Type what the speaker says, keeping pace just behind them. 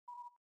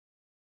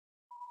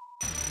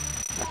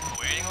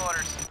Awaiting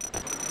orders.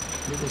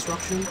 New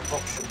construction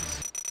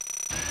options.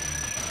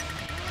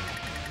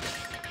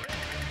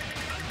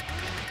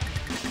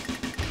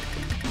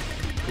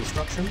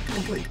 Construction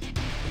complete.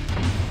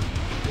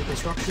 New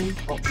construction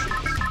options.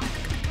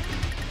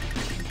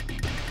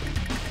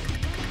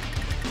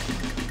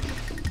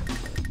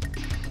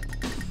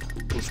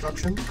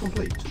 Construction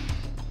complete.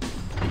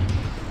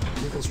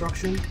 New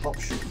construction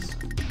options.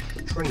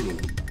 Training.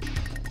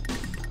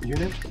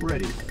 Unit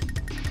ready.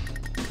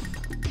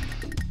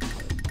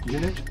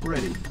 Unit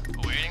ready.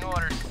 Awaiting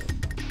orders.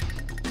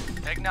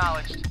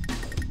 Acknowledged.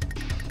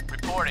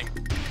 Reporting.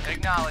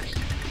 Acknowledged.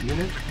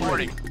 Unit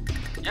Reporting.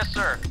 ready. Yes,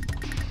 sir.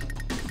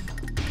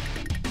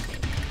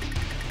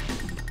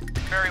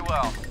 Very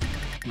well.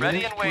 Ready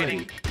Unit and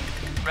waiting.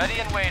 Ready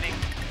and waiting.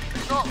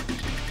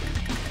 Acknowledged.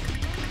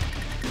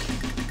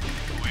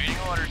 Awaiting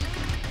orders.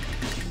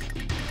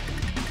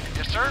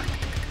 Yes, sir.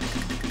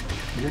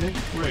 Unit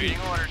ready.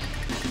 Awaiting orders.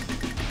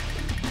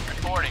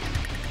 Reporting.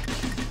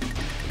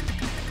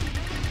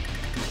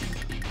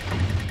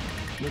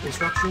 New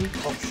construction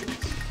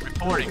options.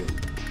 Reporting.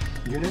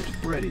 Building. Unit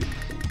ready.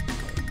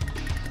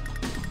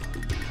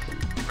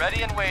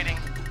 Ready and waiting.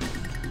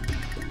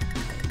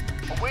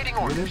 Awaiting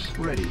orders. Unit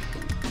ready.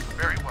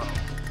 Very well.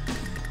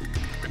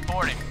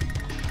 Reporting.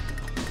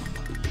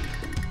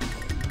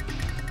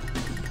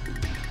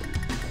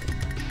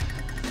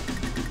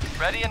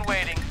 Ready and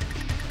waiting.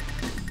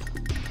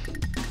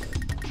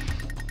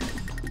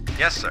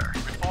 Yes, sir.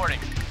 Reporting.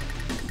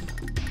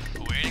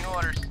 Awaiting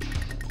orders.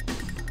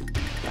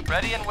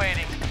 Ready and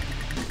waiting.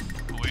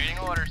 Awaiting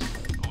orders.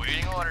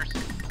 Awaiting orders.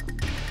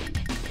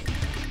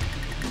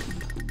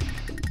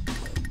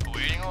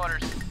 Awaiting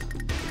orders.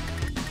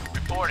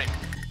 Reporting.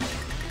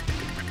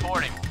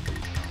 Reporting.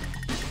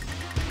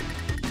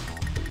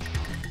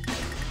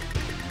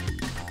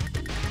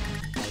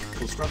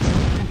 Construction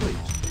complete.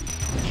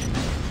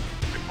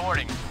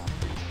 Reporting.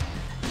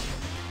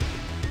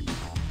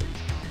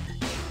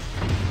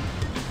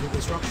 New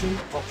construction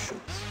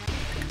options.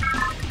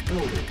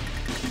 Building.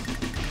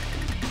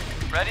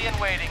 Ready and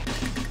waiting.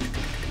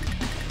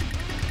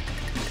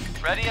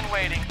 Ready and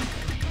waiting.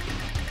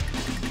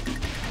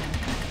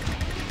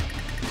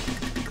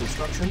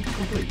 Construction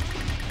complete.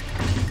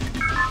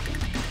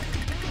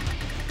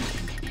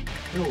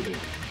 Building.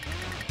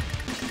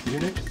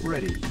 Unit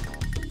ready.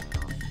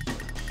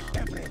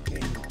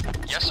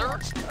 Yes, sir.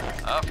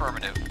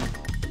 Affirmative.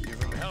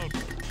 Give him help.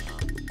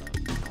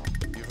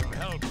 Give him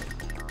help.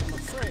 I'm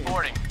afraid.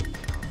 Reporting.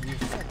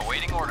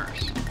 Awaiting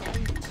orders.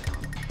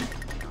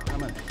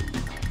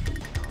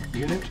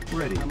 Unit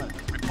ready.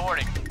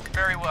 Reporting.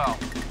 Very well.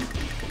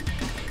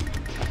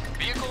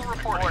 Vehicle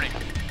reporting.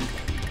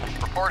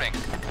 Reporting.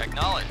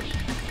 Acknowledged.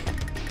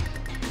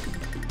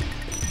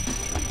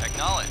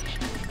 Acknowledged.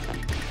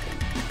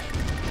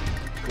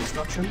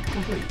 Construction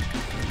complete.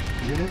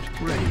 Unit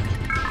ready.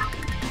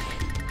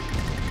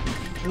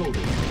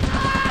 Building.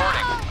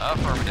 Reporting.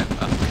 Affirmative.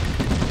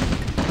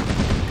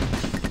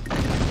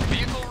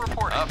 Vehicle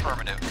report.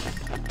 Affirmative.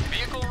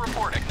 Vehicle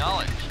report.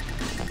 Acknowledged.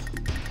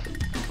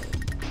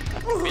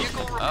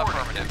 Vehicle report.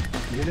 Affirmative.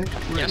 Unit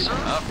ready. Yes, sir.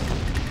 Up.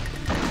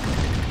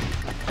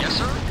 Yes,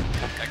 sir.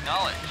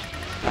 Acknowledged.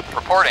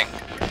 Reporting.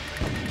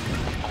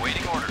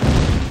 Awaiting orders.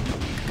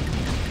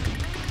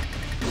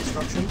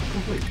 Construction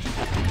complete.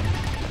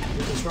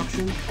 New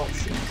construction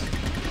options.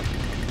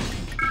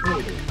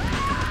 Building.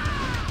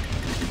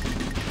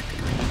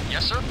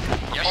 Yes, sir.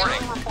 Yes, sir.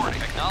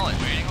 Reporting. Acknowledged.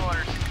 Awaiting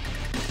orders.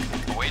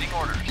 Awaiting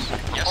orders.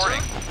 Yes, sir.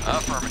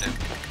 Affirmative.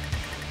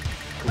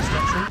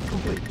 Construction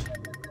complete.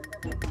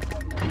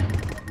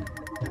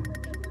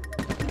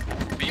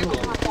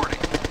 Vehicle reporting.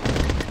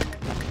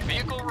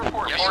 Vehicle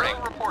reporting. Yes, sir.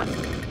 Reporting.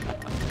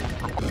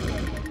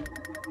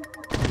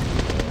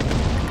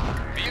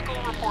 Vehicle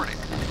reporting.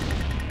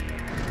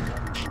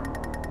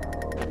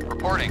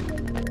 Reporting.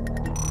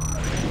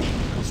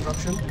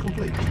 Construction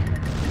complete.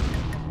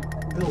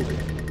 Building.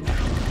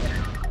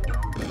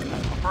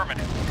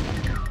 Affirmative.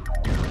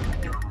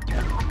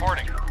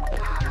 Reporting.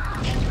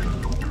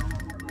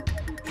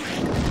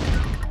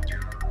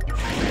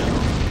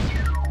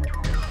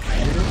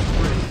 Unit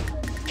ready.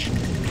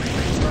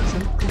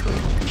 Construction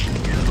complete.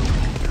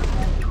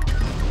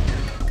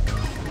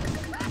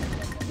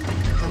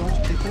 Cannot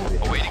deploy.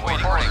 Awaiting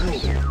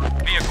Building.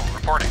 Vehicle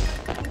reporting.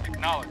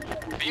 Acknowledged.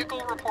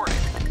 Vehicle reporting.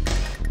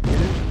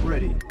 Unit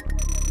ready.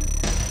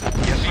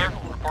 Yes, sir.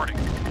 Reporting.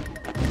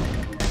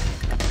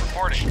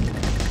 Reporting.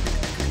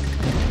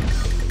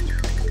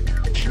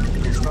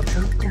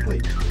 Construction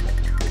complete.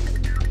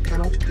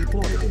 Cannot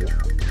deploy here.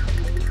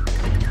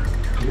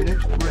 Unit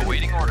ready.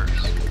 Awaiting orders.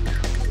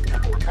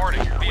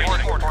 Reporting.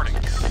 Vehicle reporting.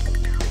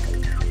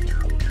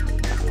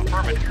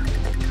 Affirmative.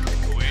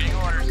 Awaiting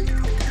orders.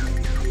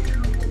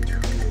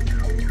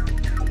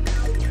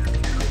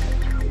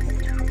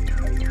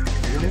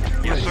 Unit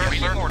Yes, ready.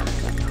 sir. Awaiting orders.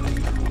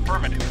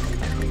 Affirmative.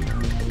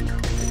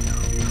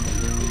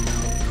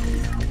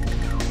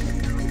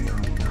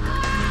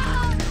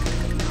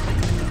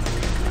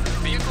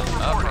 Vehicle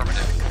reporting.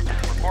 Affirmative.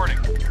 Reporting.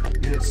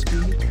 Unit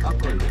speed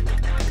upgraded.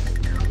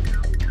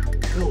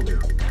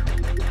 Building.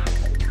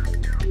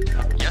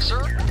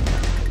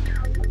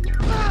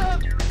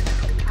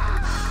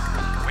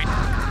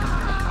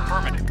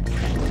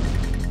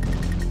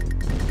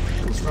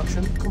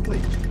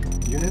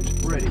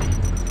 ready.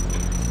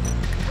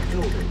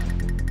 Building.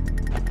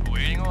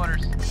 Awaiting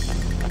orders.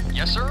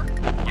 Yes, sir.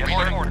 Yes,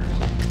 awaiting orders.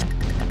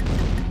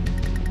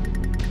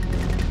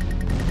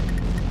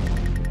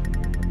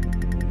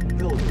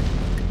 Building.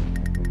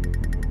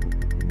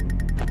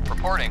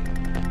 Reporting.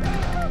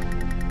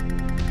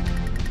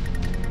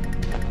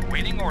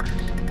 Waiting orders.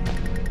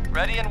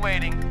 Ready and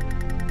waiting.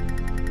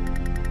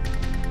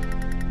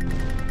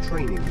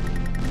 Training.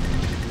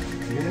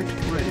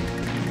 Unit ready.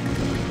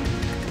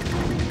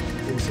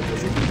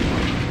 Insufficient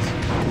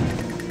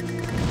funds.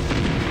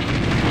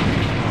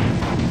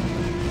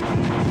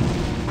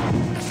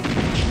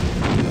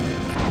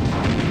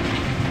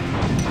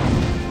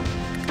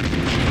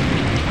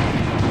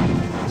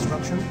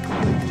 Construction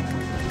complete.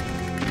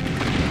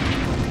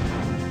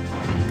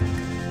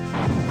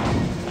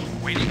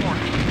 Waiting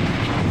orders.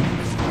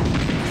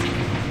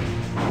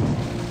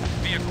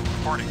 Vehicle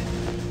reporting.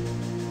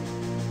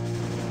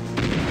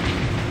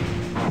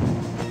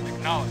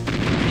 Acknowledged.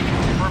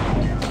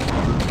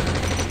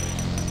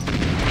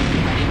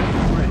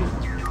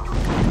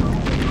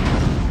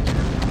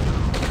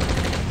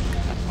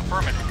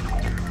 Affirmative.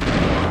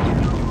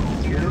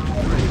 Unit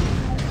ready.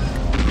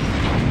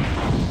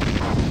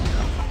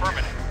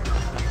 Affirmative.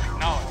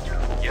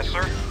 Acknowledged. Yes,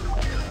 sir.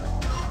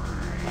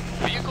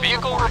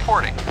 Vehicle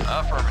reporting.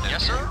 Affirmative.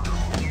 Yes, sir.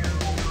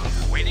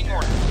 Waiting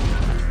order.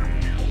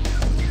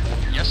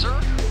 Yes, sir.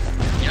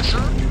 Yes,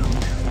 sir.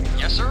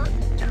 Yes, sir.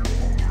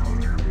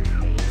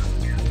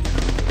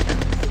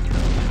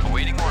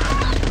 Awaiting orders.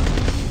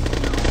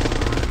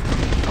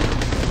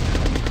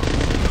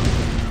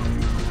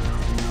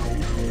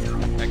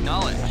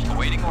 Acknowledged.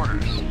 Awaiting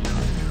orders.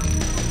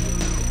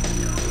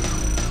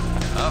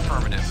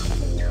 Affirmative.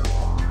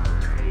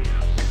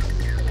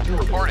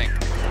 Reporting.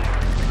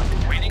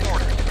 Waiting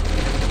orders.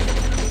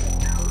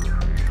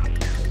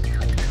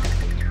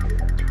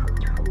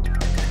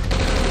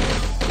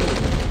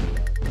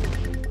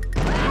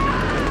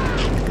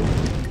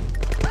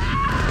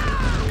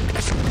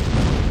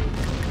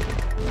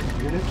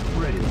 Unit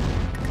ready.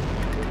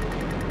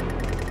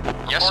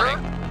 Yes, sir.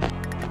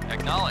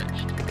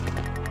 Acknowledged.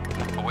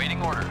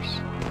 Awaiting orders.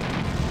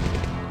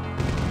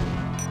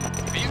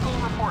 Vehicle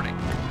reporting.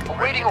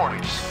 Awaiting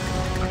orders.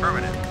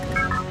 Affirmative.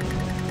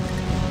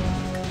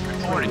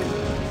 Reporting.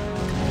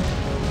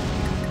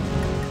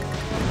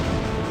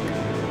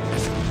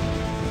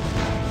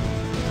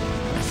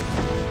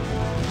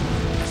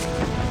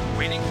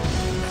 Waiting.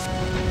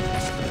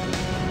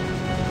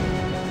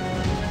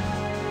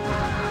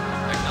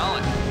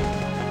 Acknowledged.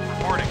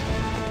 Reporting.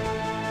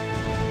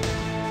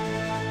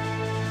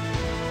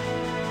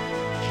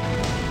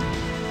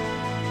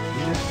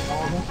 Unit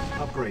armor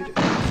upgraded.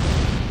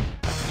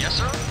 Yes,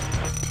 sir.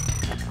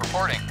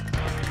 Reporting.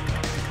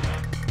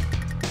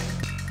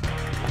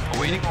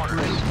 Awaiting orders.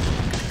 Ready.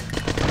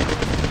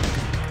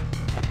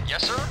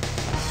 Yes, sir.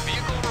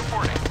 Vehicle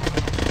reporting.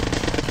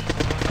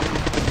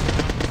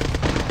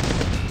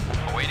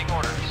 Awaiting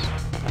orders.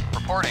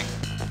 Reporting.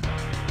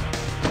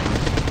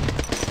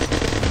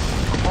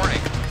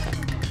 Reporting.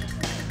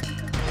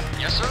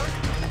 Yes, sir.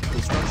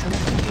 Construction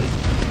complete.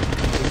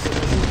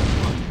 Insufficient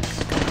funds.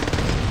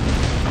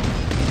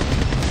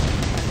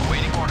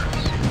 Awaiting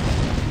orders.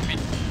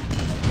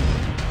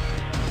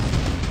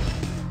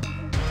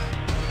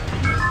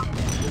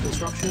 New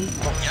construction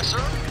option. Yes,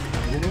 sir.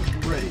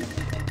 Unit ready.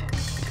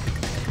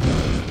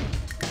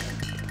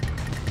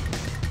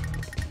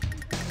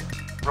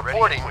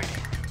 Reporting.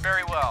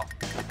 Very well.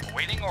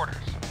 Awaiting orders.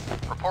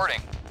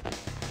 Reporting.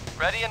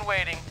 Ready and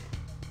waiting.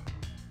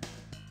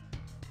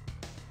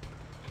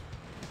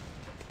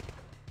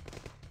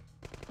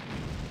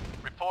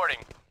 Reporting.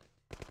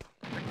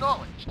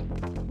 Acknowledged.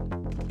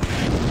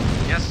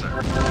 Yes,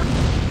 sir.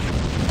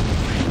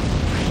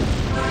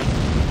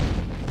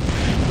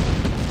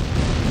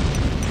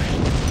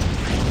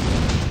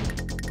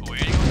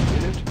 Awaiting.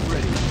 Unit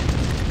ready.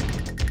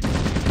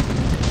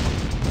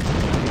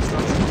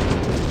 Construction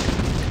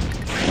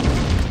complete.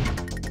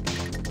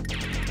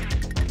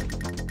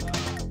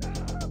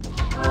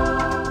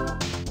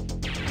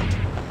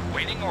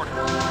 Waiting orders.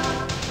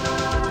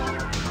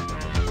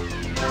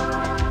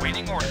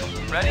 Waiting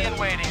orders. Ready and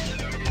waiting.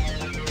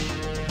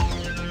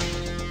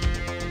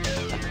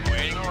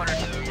 Waiting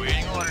orders.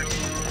 Waiting orders.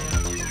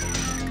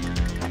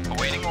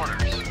 Awaiting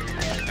orders.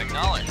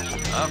 Acknowledged.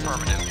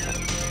 Affirmative.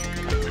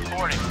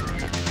 Reporting.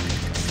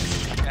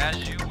 As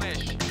you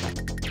wish.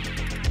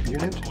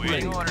 Unit ready.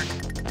 Waiting orders.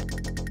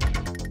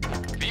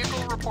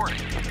 Vehicle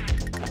reporting.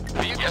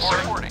 Vehicle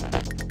reporting.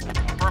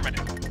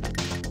 Affirmative.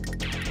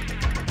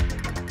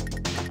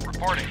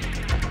 Reporting.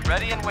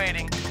 Ready and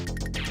waiting.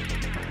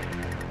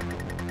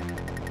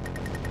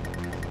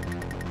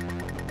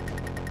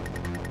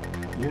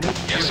 Unit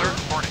Yes, sir. ready.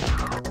 Reporting.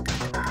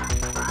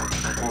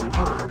 On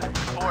hold.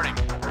 Reporting.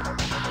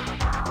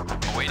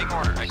 Awaiting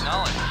order.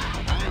 Acknowledged.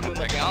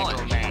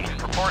 Acknowledged.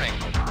 Reporting.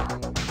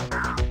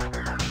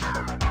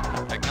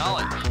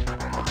 Acknowledged.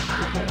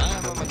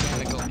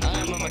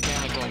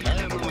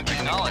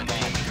 Acknowledged.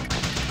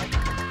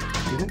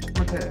 Unit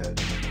prepared.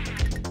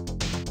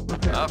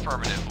 prepared.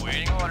 Affirmative.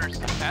 Awaiting orders.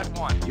 At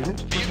 1. Unit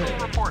Vehicle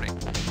prepared. reporting.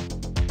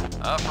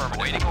 Affirmative.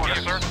 Awaiting orders.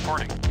 Yes, sir.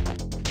 Reporting.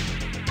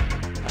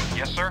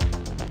 Yes, sir.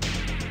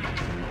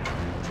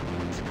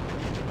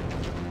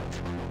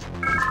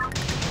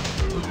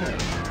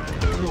 Prepared.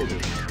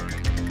 Building.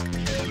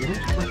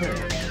 Unit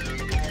prepared.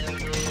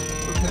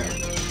 Prepared.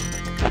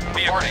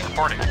 Vehicle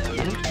reporting.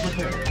 Unit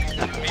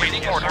prepared.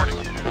 Waiting orders.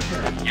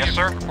 Prepared. Yes,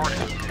 sir. Reporting.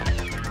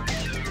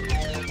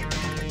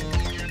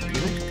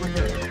 Unit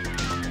prepared.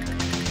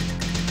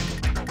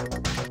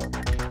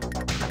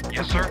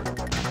 Yes, sir.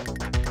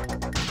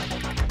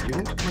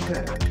 Unit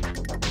prepared.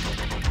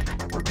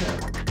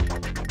 Prepared.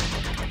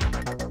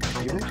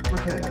 Unit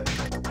prepared.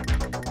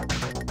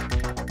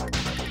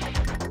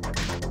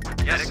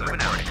 Yes, sir.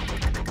 Reporting.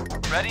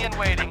 Ready and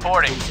waiting.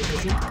 Reporting.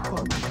 Insufficient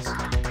funds.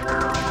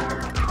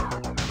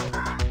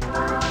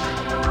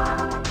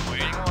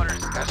 Awaiting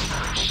orders.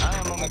 I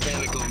am a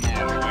mechanical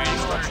man. Awaiting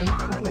orders. Construction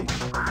complete.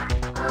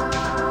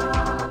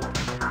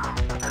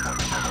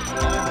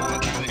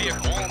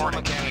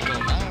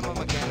 I am a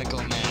mechanical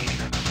man.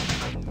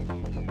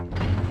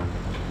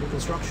 New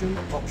construction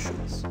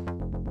options.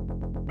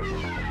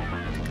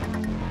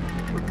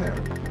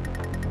 Prepared.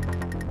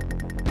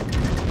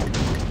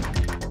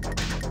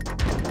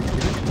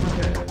 Unit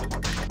prepared.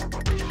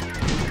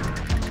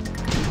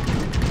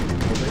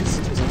 The base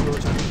is under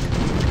attack.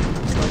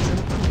 Construction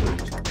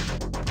complete.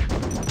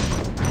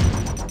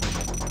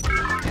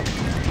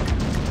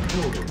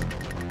 Building.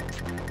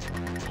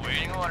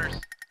 Awaiting orders.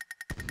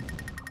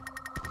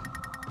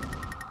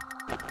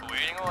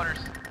 Awaiting orders.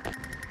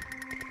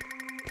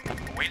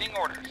 Waiting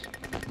orders.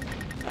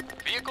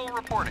 Vehicle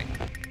reporting.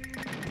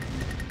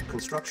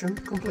 Construction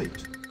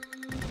complete.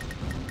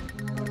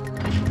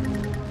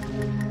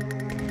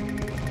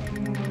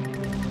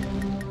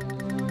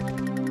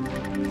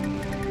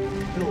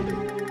 Building.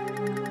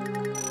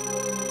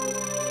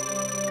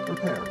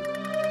 Prepared.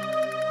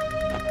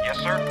 Yes,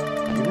 sir.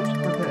 Unit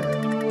prepared.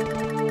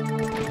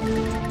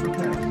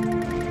 Prepared.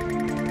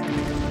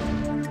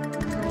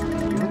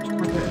 Unit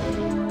prepared.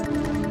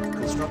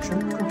 Construction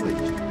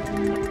complete.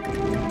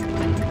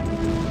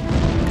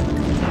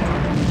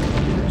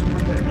 Unit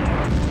prepared.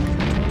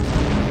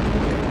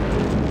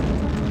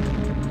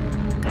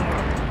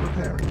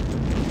 Prepared.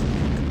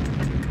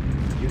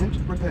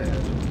 Unit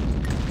prepared.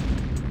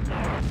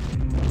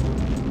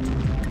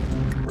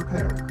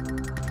 Prepared.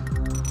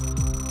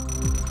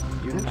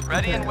 Unit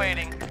Ready and prepared.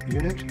 waiting.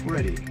 Unit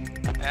ready.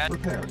 At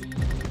Prepared.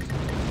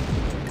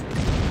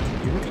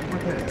 Unit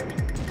prepared.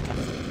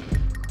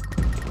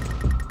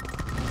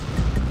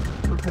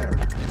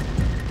 Prepared.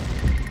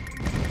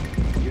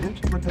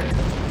 Unit prepared.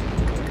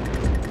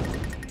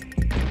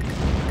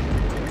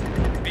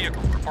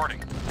 Vehicle reporting.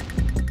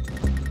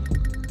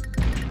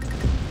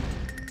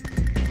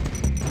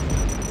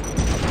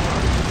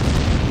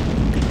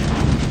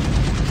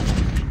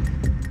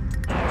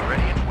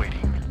 Ready and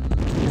waiting.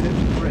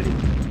 Unit ready.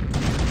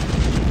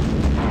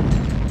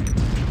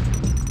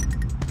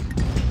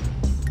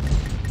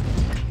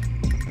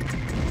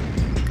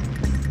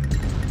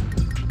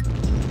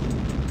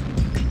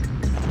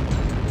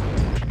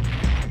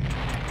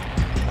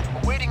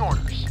 Awaiting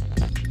orders.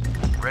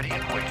 Ready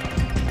and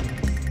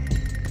waiting.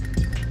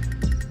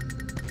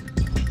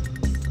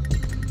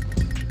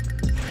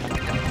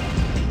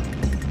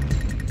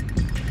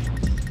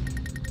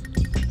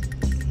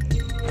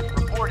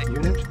 Reporting.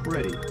 Unit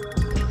ready.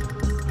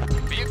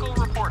 vehicle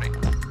reporting.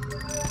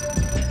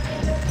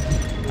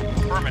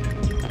 Affirmative.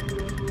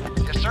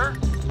 Yes, sir.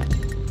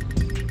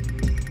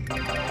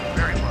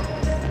 Very well.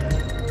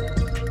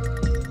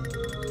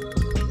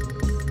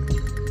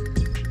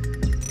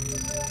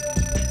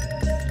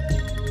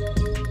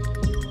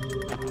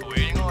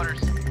 Awaiting orders.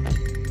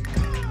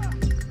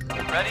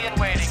 Ready and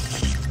waiting.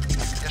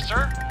 Yes,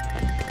 sir.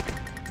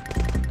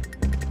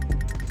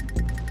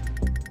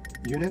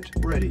 Unit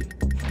ready.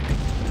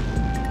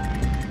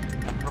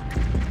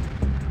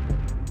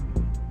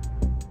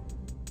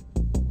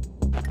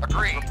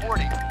 Agreed.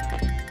 Reporting.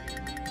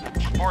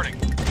 Reporting.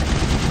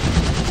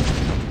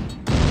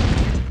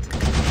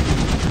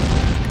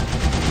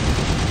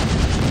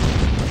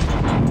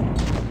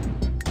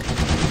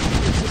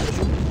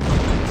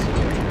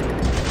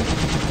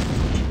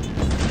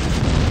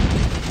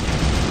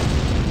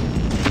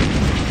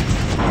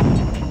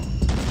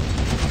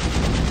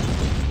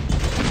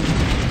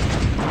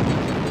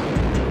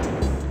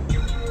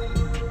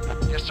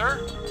 Yes, sir.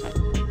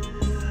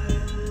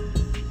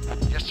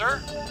 Yes,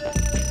 sir.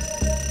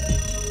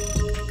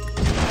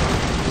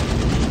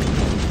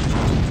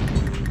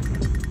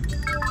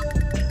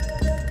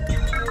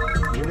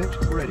 Unit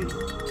ready.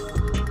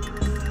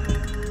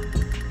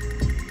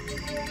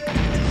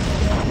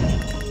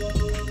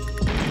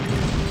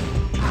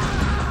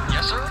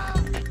 Yes, sir.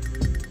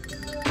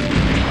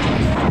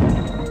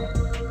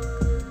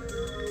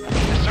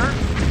 Yes, sir.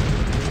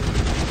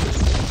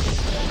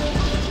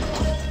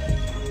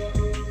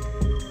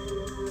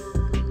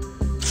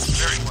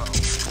 Very well.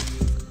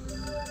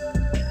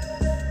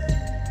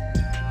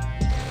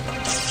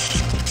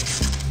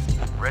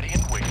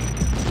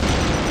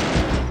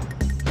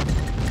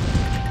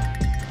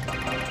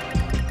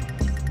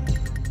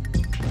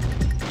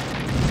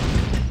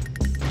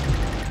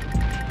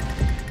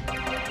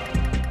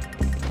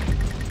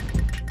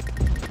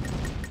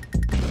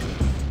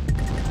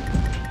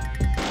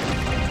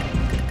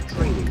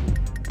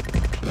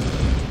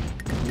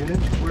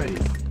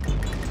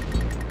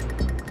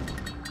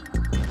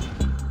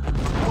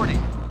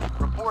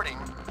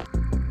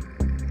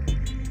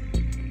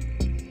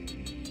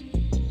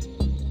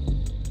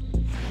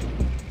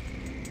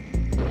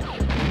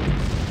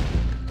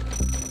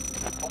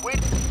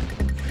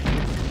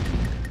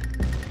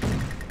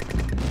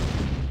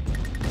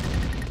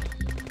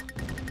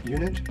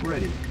 Unit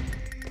ready.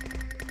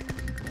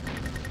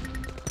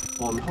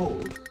 On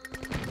hold.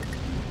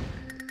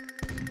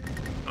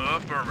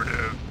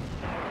 Affirmative.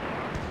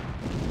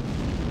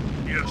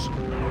 Yes.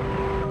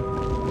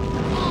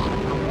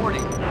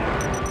 Reporting.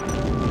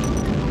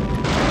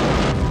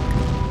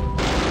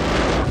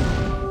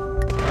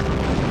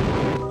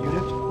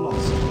 Unit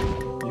lost.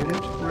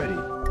 Unit ready.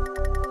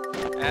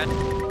 And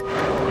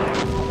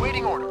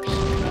awaiting orders.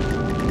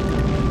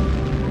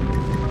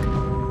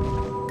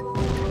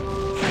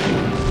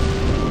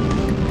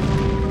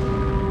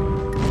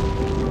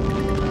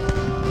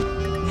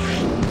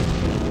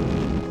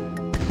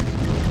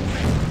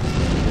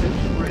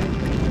 Unit ready.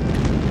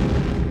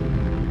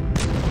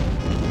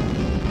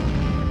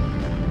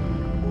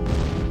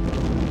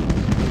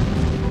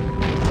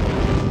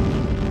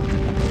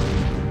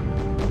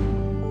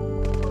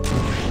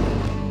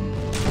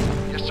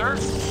 Yes, sir.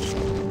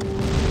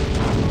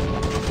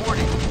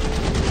 Reporting.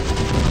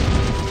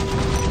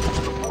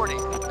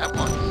 Reporting at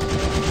once.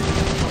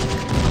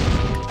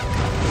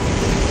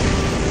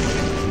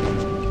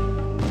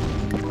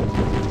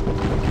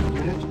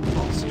 Unit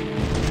lost.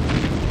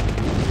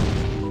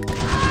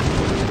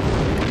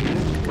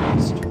 Unit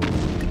lost.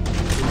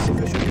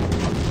 Insufficient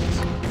funds.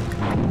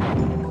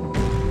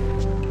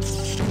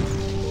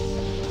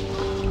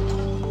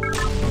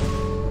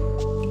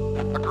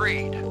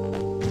 Agreed.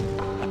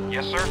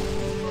 Yes, sir.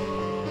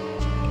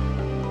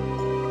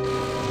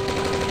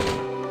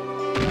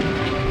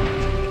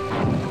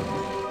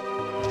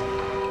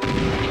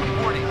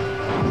 Reporting.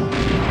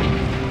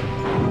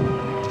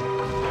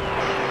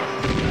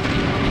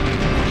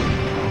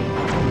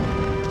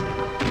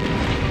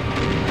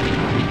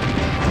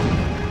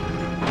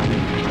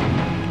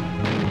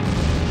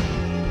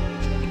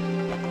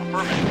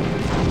 Affirmative.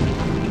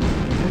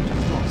 Unit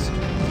lost.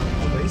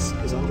 Our base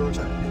is under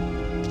attack.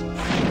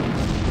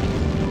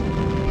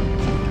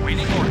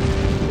 Waiting order.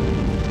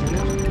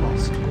 Unit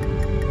lost.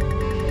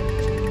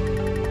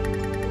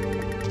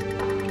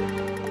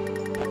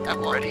 At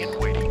once. Ready and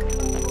waiting.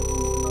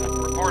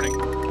 Reporting.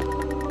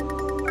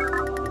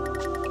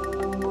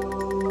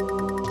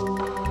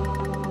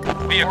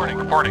 Vehicle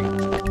reporting.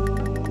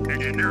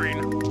 Engineering.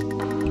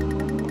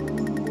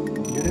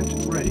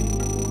 Unit ready.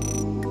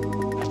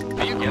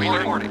 Vehicle Yes, sir.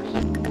 reporting.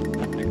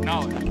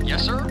 Acknowledged.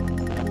 Yes, sir.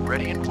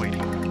 Ready and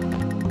waiting.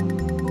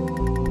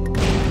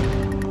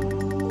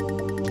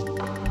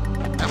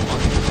 At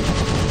once.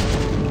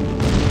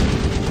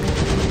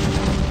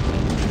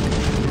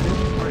 Unit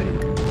ready.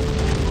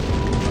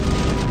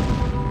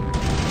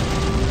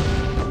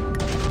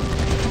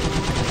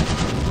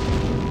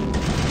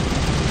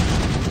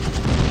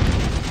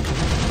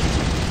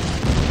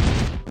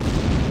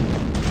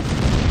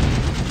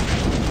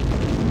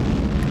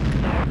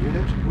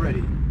 Unit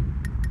ready.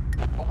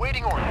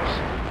 Awaiting orders.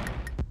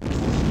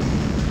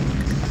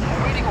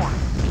 Awaiting orders.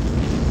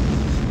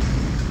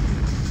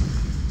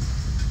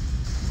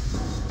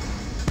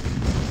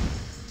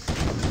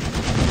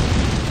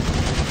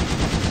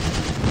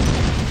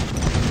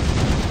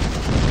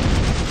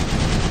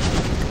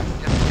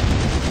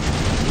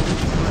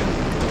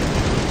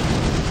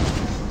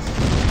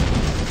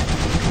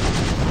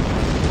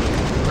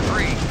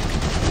 Agreed.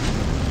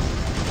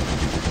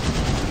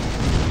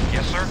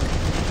 Yes, sir.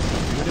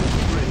 Unit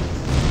ready.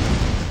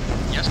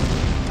 Yes.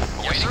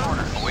 Awaiting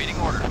order. Awaiting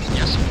order.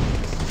 Yes, sir.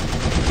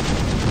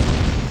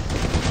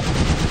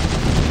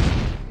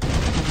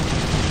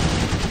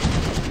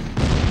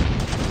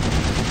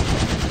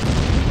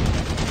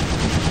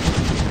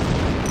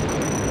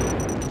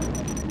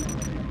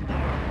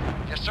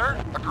 Yes, sir.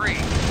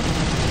 Agreed.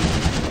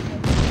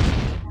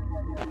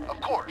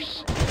 Of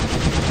course.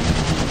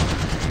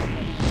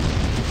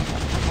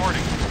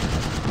 Reporting.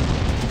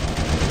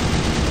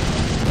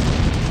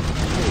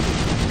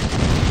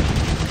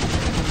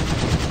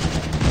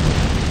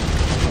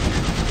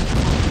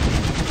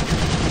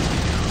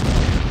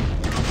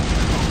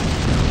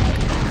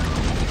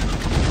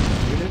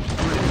 Unit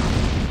ready.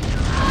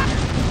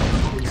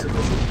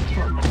 Insufficient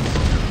funds.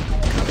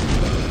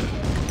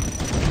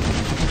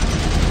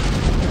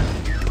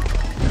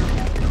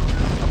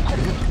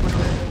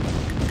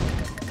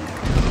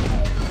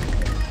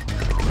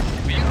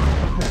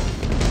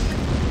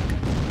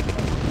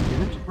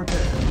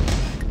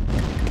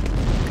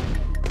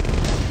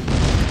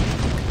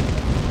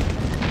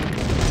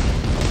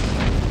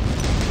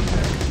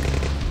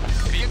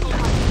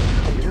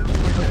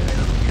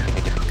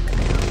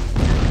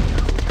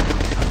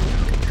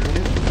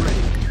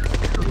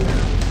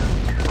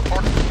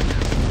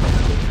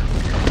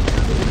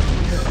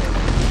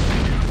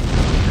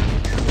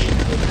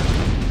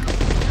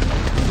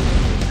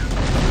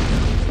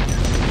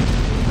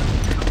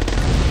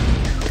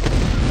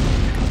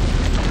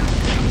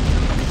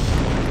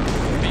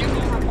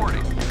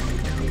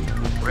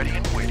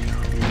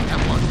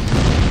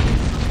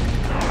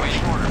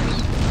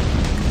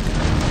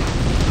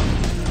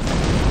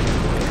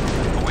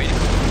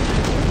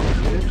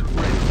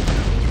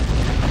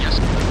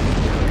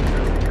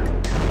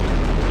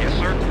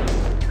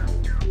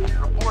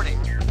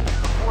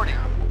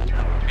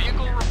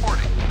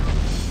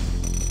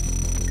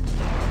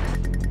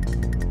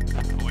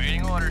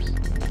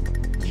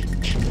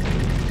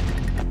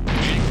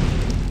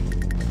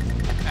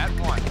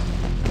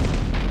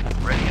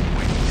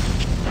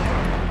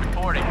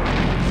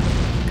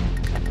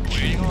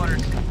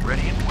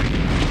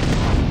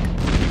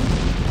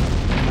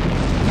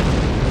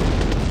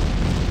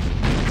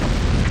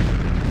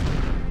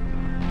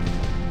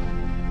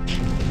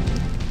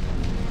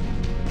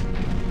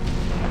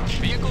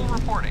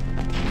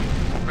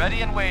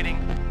 Ready and waiting.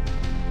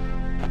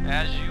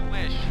 As you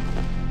wish.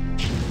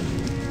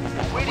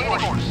 Waiting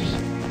orders.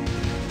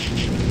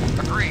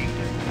 Agreed.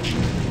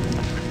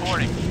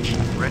 Reporting.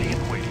 Ready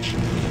and waiting.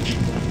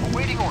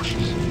 Awaiting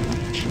orders.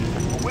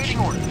 Awaiting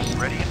orders.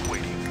 Ready and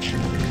waiting.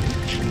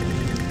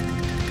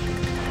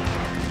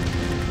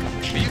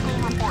 Vehicle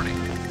reporting.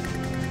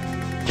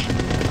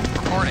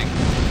 Reporting.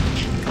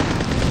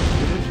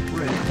 Unit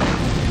ready.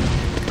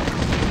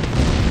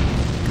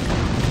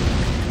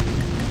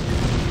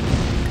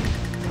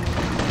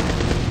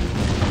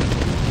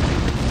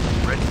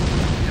 Ready?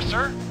 Yes,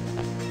 sir.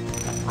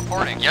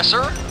 Reporting. Yes,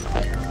 sir.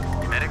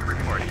 Medic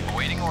reporting.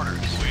 Awaiting orders.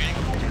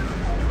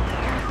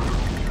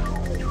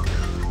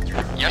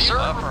 Yes, sir.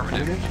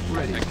 Affirmative. Unit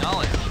ready.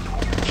 Acknowledged.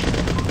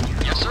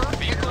 Yes, sir.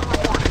 Vehicle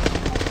reporting.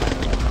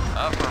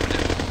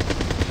 Affirmative.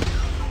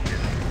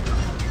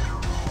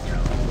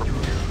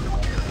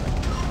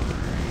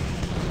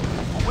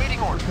 Awaiting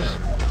orders.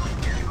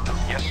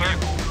 Yes, sir.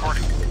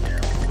 Reporting.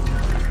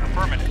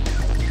 Affirmative.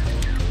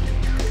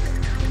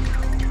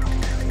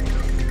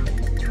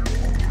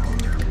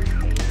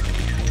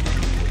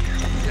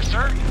 Yes,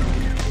 sir.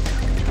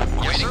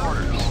 Awaiting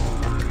orders.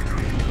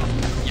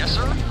 Yes,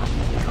 sir.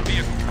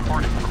 Vehicle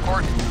reporting.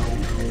 Reporting.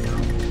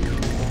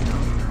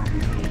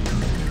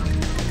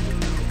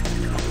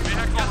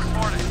 Vehicle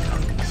reporting.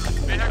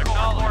 Vehicle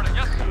reporting.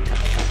 Yes.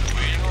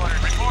 Waiting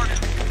orders. Reporting.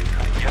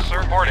 Yes, sir.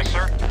 Reporting,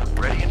 sir.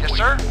 Ready and yes,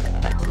 sir.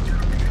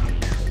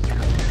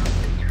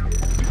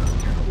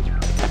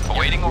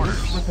 Awaiting orders.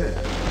 Prepared.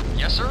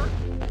 Yes, sir.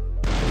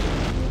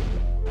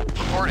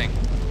 Reporting.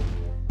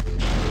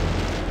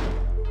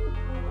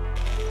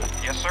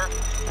 Yes, sir.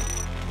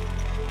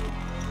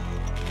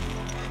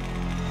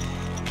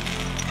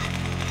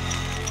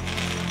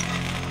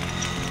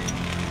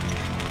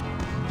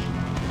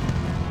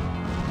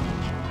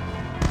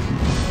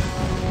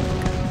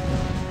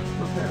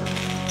 Prepared.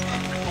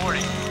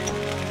 Reporting.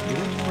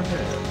 Unit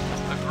prepared.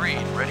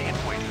 Agreed. Ready and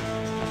waiting.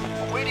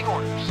 Awaiting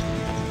orders.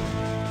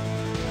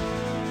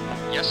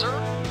 Yes, sir.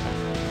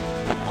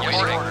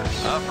 Awaiting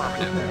orders.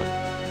 Affirmative. Prepared.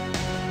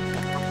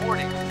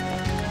 Reporting.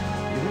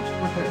 Unit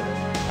prepared.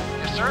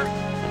 Yes, sir.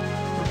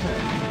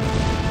 Prepared.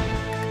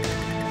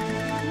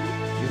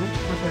 Unit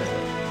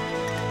prepared.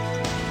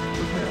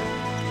 Prepared.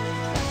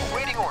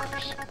 Awaiting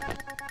orders.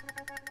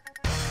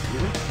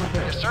 Unit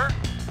prepared. Yes, sir.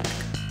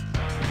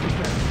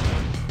 Prepared.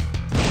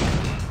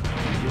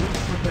 Unit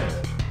prepared.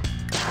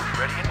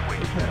 Ready and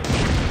waiting. Prepared.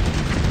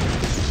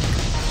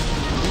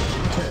 Unit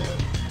prepared.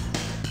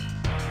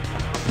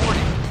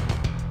 Reporting.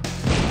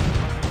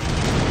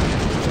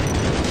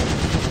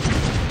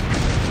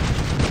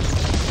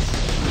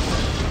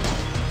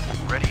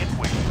 Ready and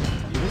waiting.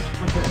 Unit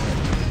prepared.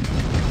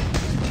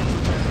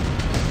 Prepared.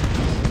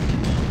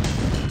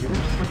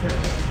 Unit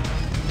prepared.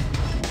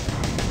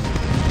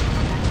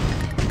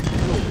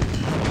 Building.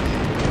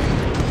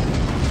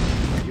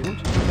 Unit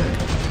prepared.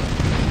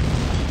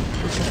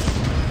 Prepared.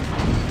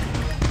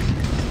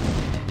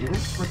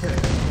 Unit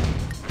prepared.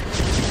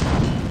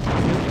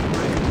 Unit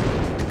ready.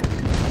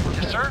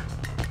 Yes, sir.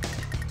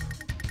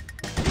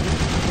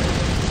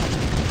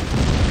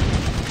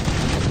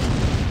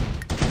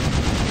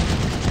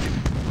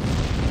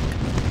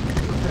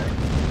 Prepared.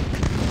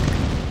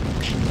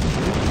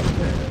 Unit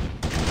prepared.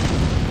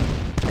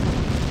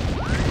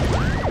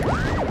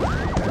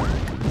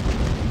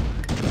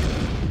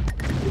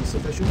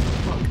 Insufficient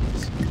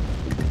funds.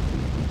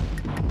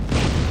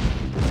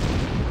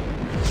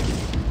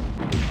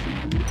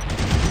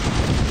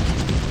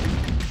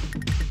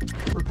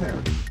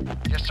 Prepared.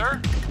 Yes,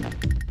 sir.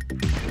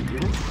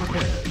 Unit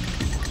prepared.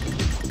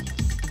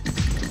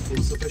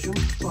 Insufficient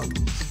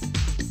funds.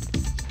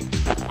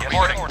 Yes,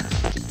 Reporting. sir. Orders.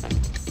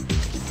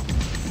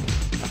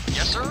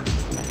 Yes, sir.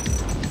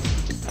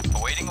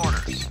 Awaiting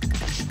orders.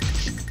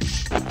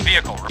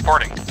 Vehicle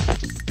reporting.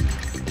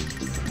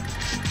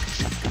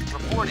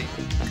 Reporting.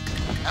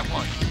 At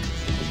once.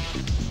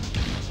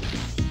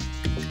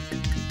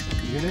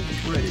 Unit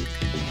ready.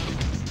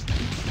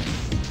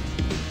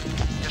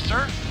 Yes,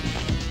 sir.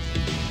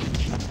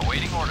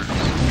 Awaiting orders.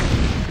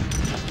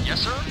 Yes,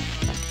 sir.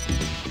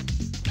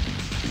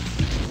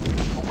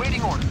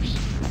 Awaiting orders.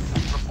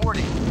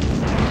 Reporting.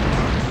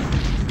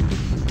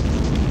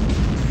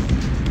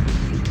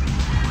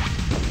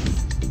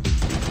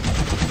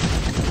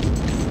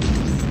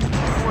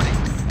 Reporting.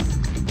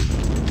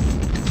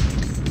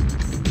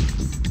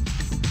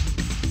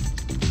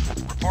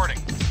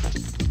 Reporting.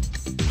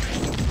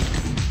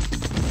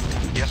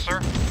 Yes,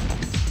 sir.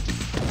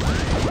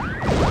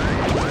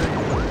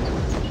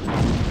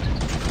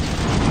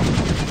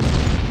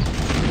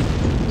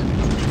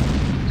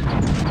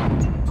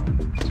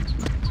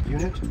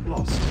 Unit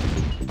lost.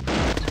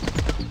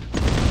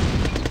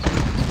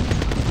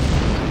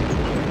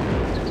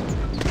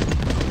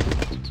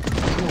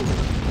 Building.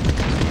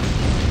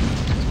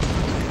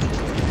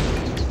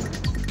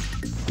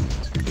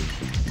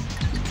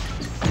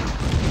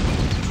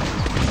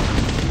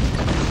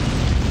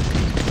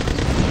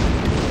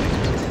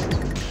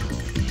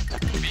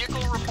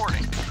 Vehicle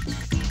reporting.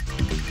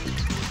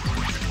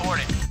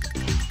 Reporting.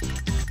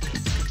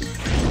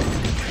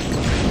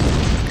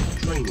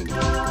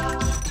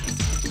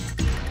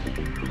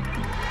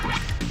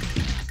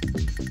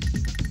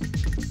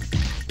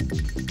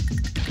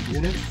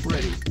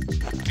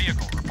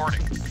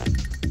 Reporting.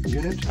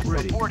 Unit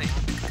ready. Reporting.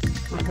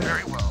 Prepared.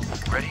 Very well.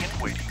 Ready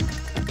and waiting.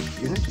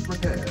 Unit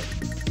prepared.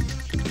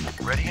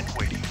 Ready and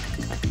waiting.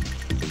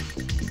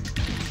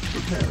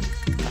 Prepared.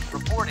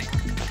 Reporting.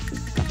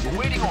 Unit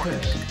Awaiting prepared.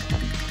 orders.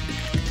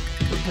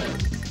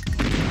 Prepared.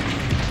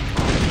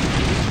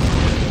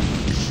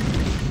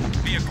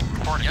 Vehicle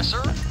reporting. Yes,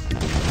 sir.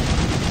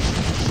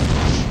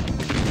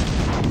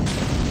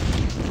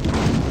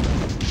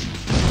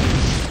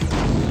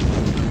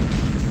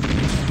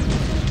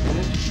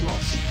 Unit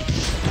lost.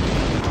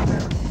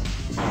 Prepared.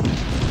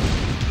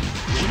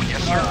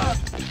 Yes, sir.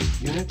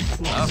 Unit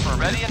lost. For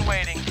ready and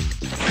waiting.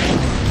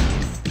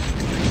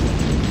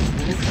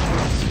 Unit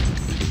lost.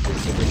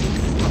 Insufficient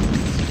funds.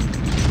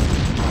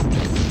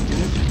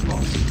 Unit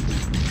lost.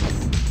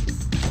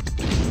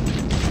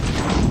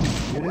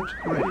 Unit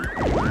ready.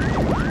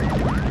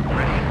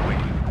 Ready and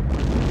waiting.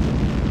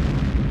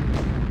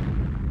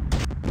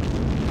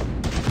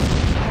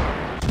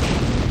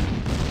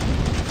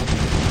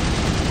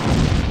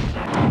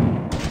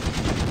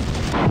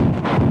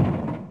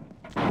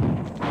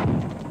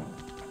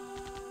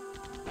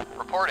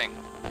 Reporting.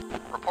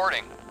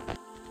 Reporting.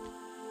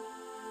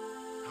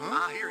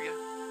 I hear you.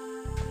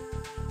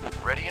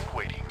 Ready and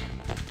waiting.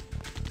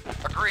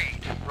 Agreed.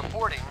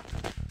 Reporting.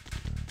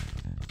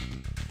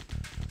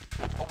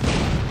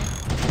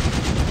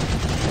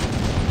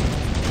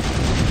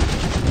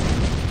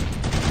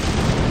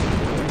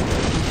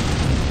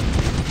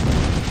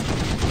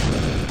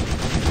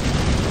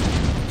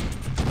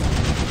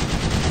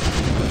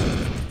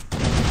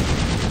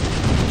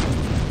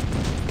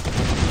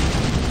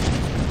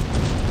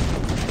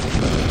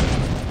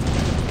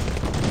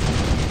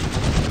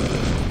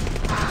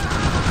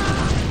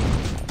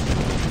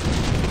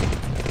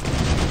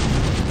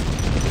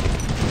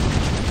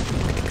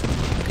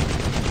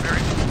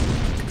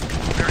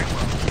 Very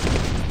well.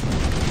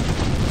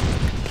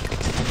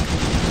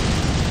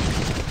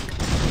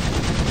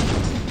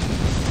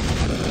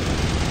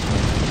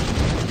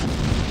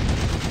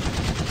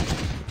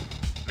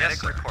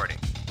 Medic reporting.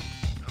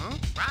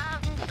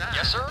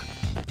 Yes, sir.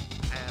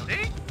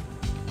 Howdy.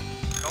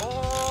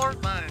 Door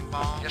running,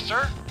 bomb. Yes,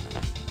 sir.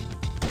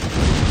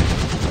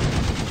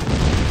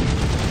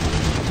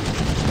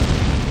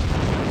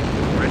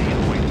 Ready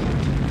and waiting.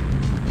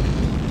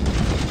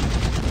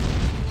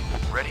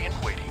 Ready and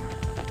waiting.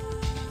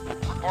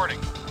 Reporting.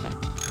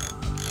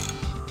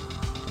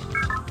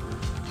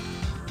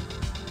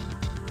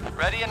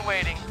 Ready and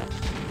waiting.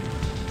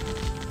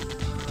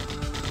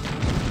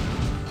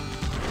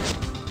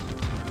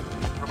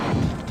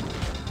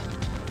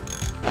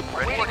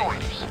 Ready Awaiting and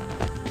orders.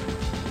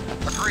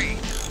 Agreed.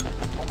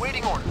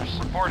 Awaiting orders.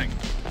 Reporting.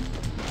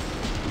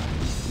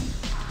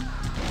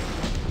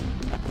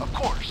 Of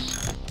course.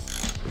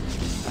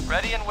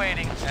 Ready and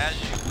waiting, as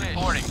you wish.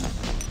 Reporting.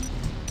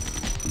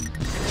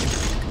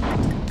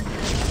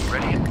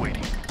 Ready and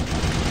waiting.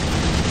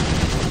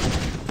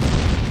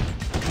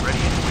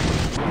 Ready and waiting.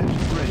 Unit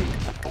ready.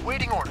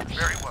 Awaiting orders.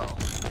 Very well.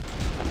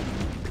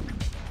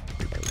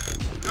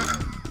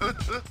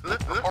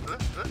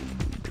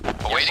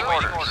 Awaiting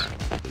orders.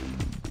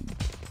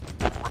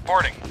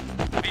 Reporting.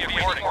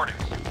 Vehicle orders.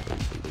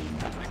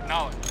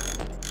 Acknowledge.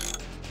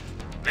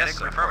 Yes,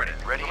 sir. Affirmative.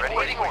 Ready and Awaiting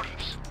waiting.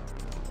 orders.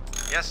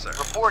 Yes, sir.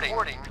 Reporting.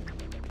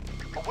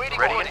 Awaiting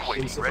Ready orders. and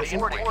waiting.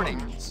 Insufficient Reporting.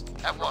 funds.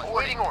 At what?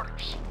 Awaiting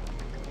orders.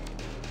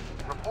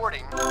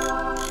 Reporting.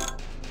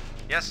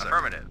 Yes, sir.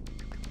 Affirmative.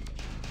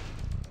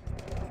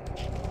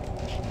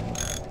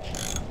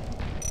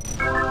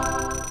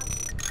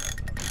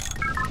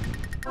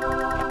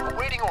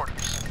 Awaiting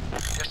orders.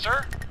 Yes,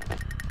 sir.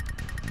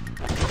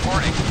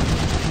 Reporting.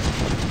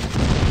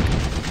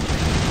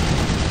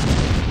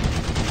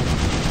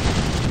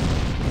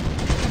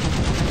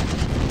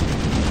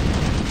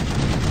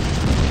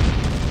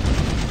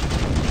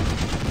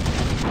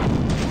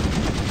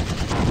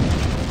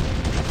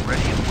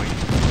 Ready and waiting.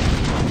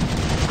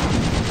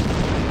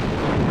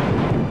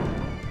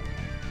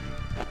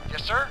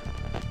 Yes, sir.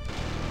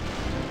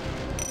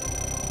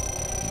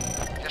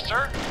 Yes,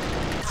 sir.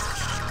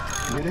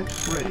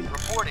 Unit ready.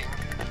 Reporting.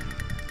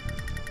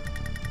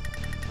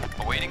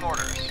 Awaiting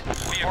orders.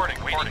 Reporting.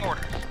 Awaiting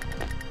orders.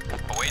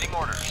 Awaiting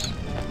orders.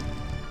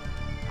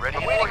 Ready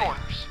and Awaiting waiting.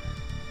 orders.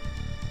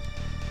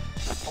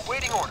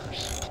 Awaiting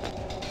orders.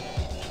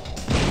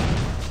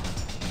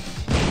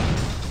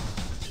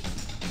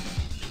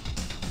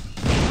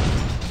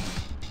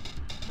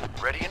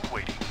 Ready and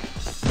waiting.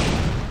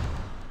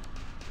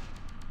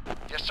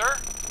 Yes, sir.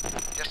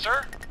 Yes,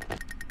 sir.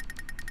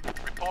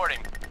 Reporting.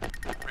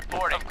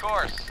 Reporting. Of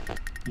course.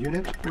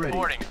 Unit ready.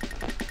 Reporting.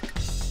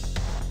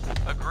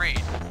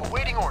 Agreed.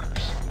 Awaiting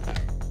orders.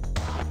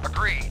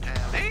 Agreed.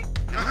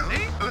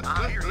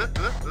 I hear you.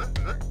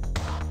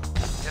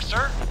 Yes,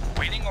 sir.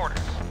 Waiting orders.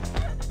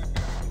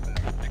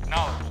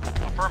 Acknowledged.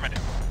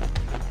 Affirmative.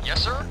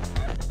 Yes, sir.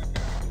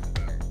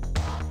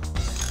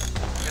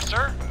 Yes,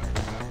 sir.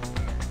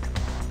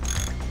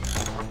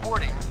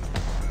 Reporting.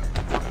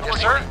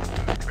 Yes, sir.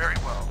 Very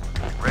well.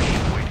 Ready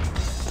and waiting.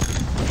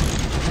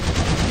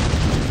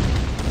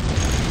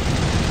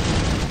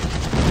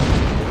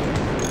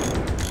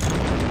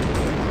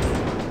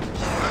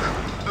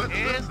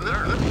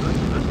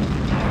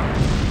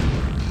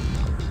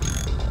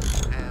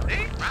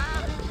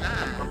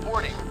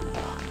 Reporting.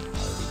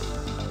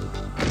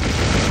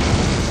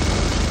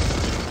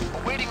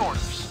 Awaiting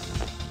orders.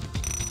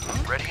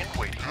 Ready and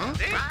waiting.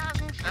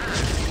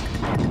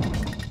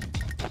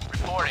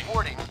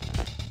 Reporting.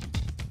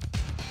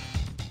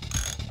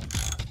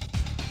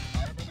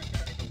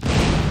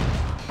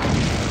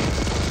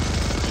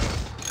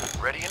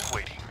 Ready and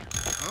waiting.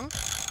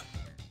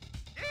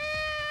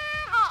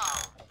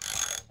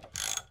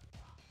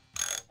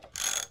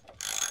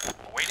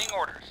 Awaiting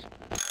orders.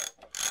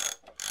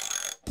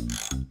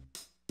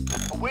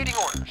 Awaiting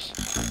orders.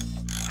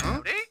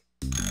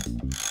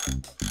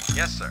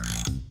 Yes, sir.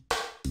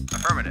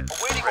 Affirmative.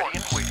 Awaiting ready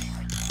and waiting.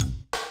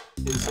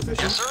 Insufficient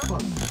Yes, sir.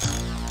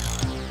 funds.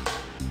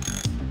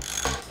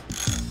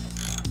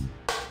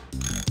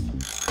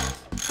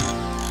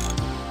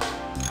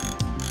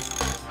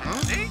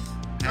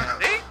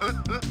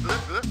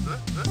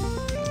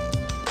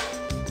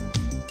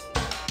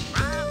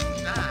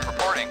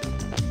 Reporting.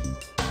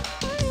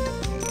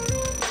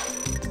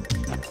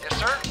 Yes,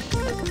 sir.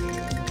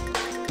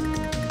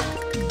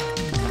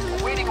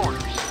 Awaiting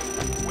orders.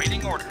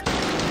 Awaiting orders.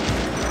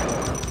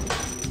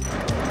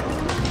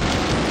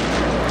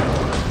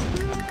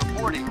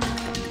 Reporting.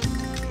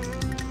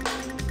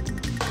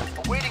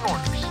 Awaiting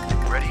orders.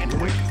 Ready and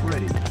Unit waiting.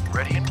 ready.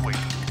 Ready and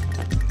waiting.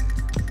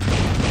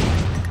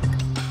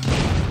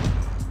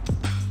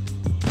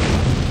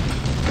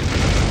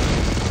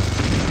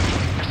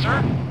 Yes,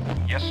 sir.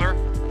 Yes, sir.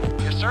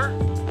 Yes, sir.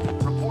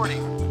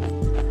 Reporting.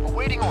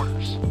 Awaiting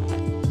orders.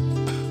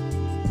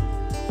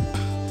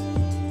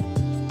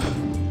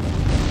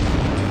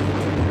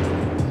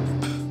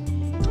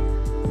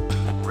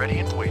 Ready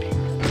and waiting.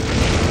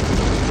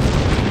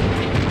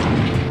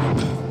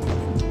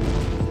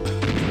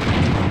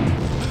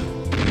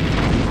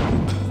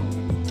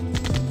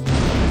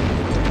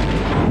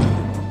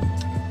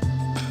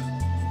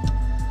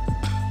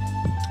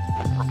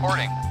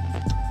 Reporting.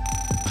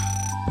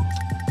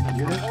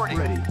 Unit Reporting.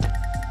 ready.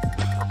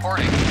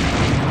 Reporting.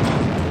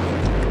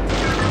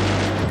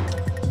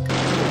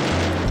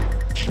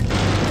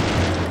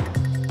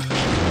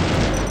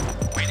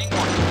 Awaiting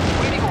orders.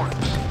 Awaiting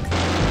orders.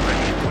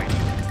 Ready and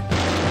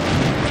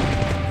waiting.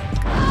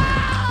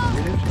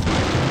 Unit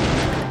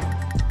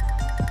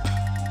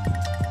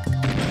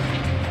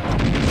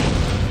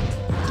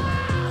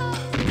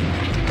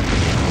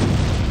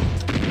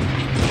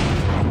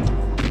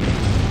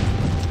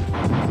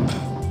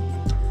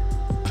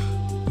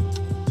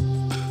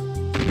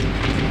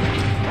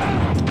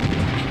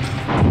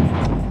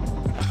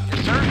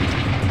Yes, sir.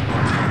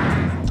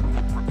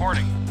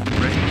 Reporting.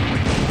 Ready and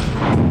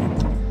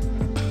waiting.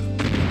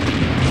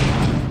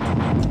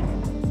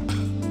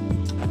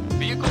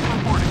 Vehicle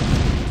reporting.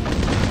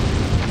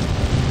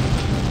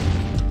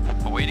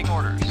 Awaiting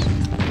orders.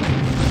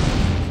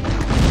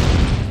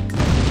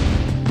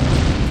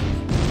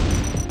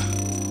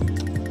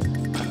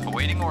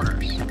 Awaiting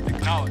orders.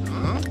 Acknowledged.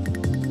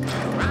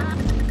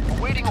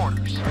 Awaiting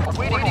orders.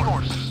 Awaiting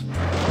orders.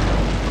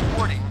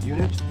 Reporting.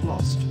 unit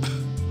lost.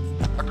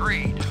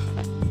 Agreed.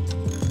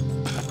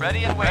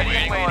 Ready and waiting.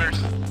 Awaiting orders.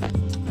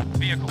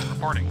 Vehicle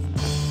reporting.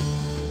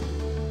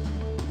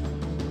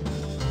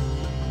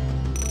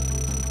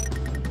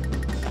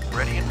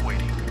 Ready and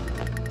waiting.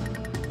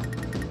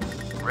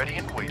 Ready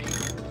and waiting.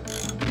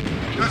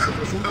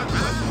 Insufficient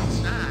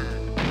funds.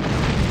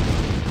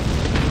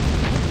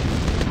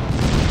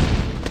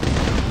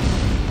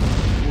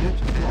 Unit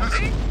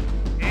lost.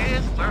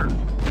 Yes, sir.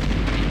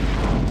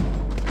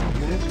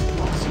 Unit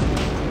lost.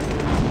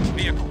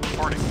 Vehicle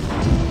reporting.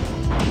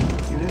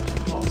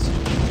 Unit lost.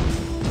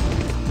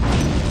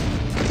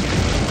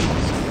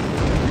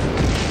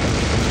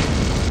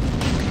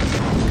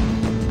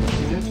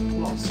 Unit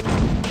lost.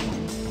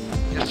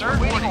 Yes, sir.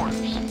 Waiting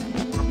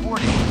orders.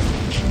 Reporting.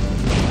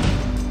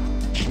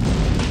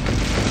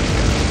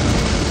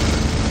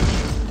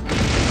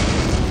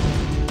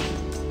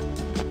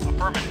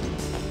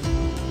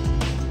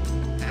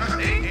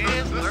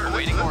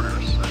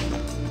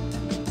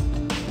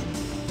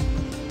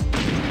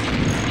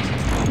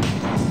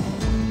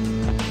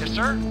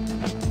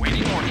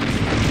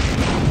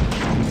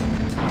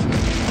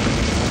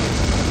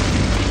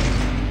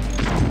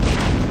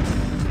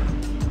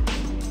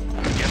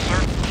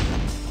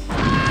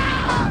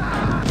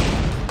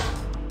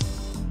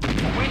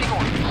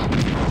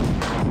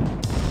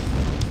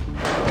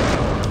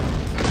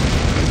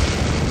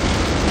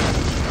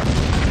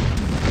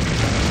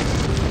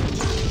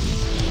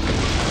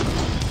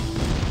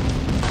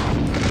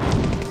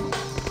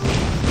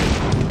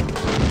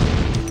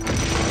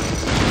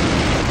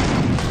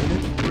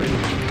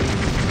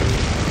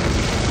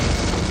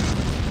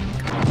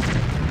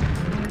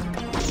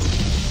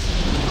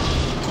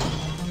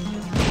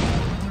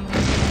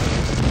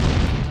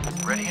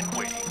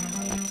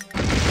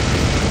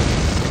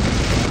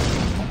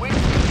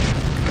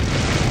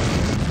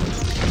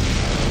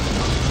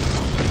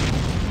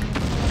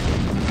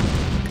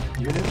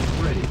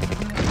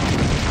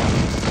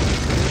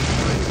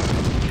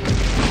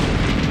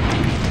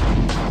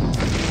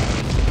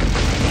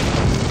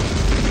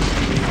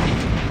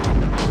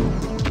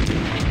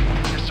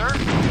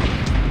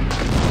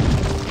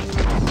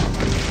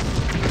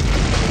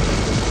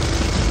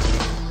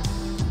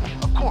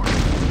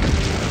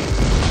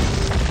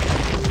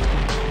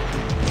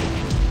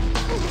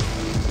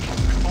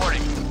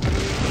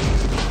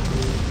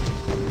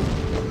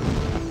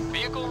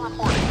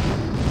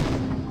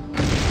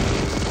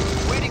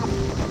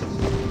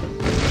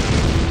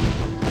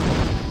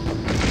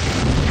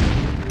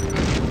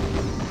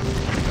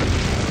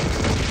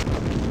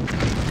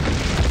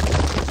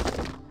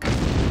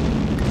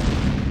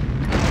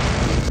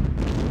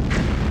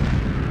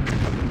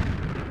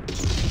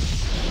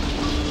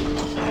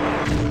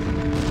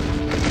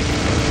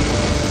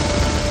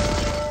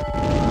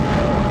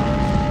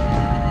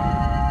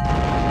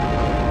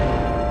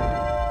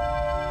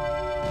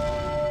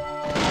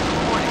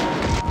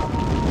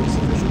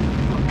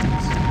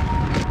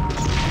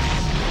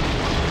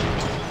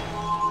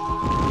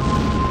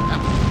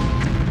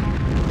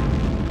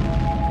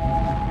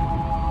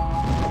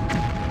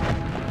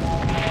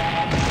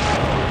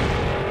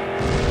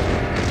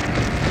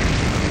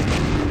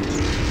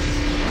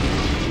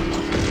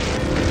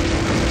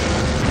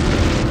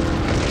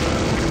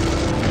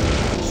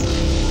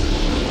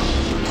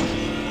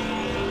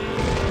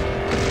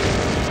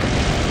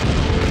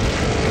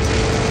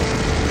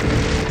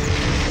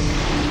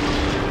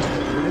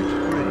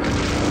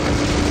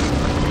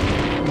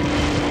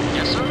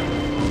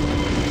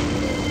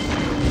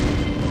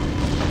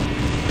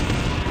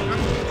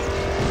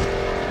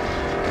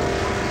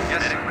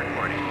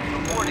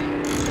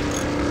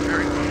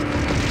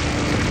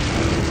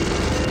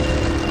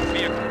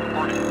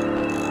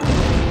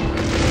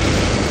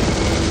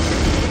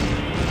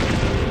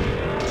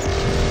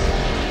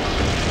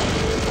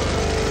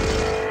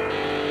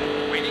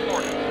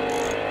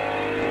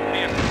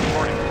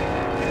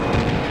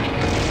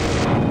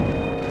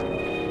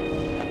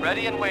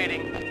 Ready and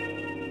waiting.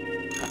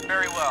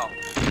 Very well.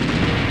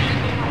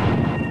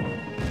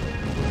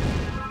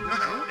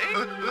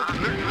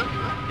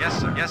 Yes,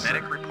 sir. Yes,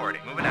 medic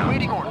reporting. Moving out.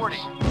 Waiting orders.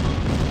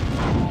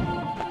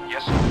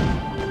 Yes,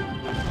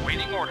 sir.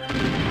 Waiting orders.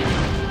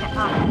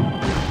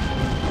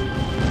 Affirmative.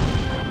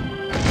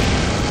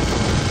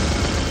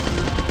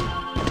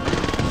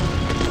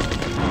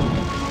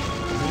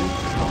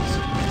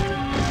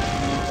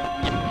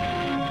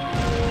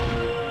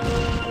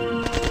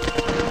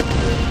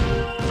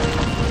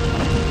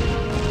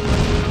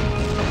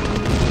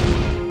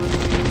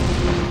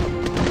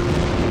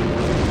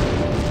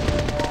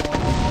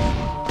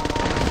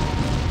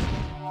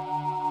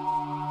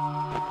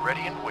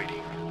 Ready and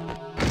waiting.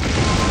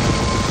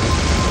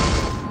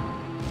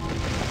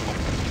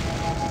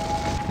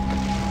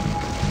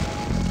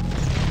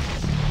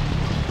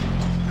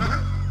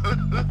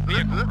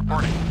 Vehicle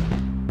reporting.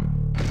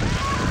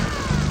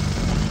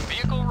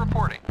 Vehicle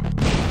reporting.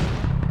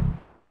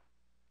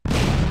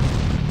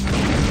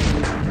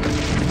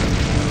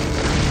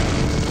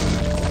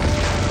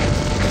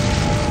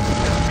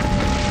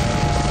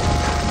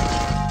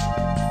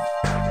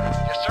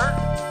 Yes, sir.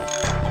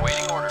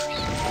 Awaiting orders.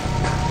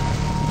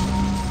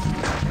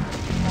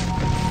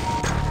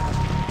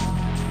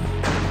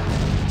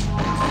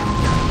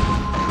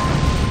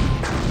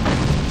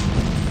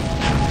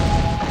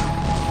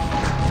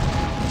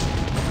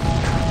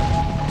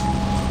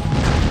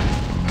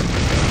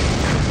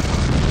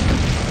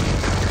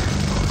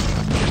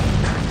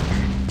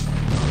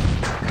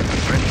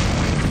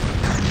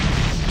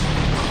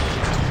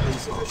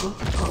 Insufficient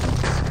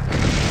funds.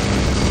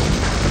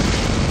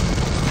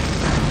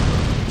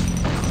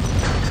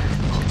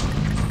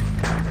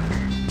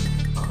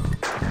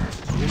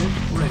 Unit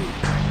ready.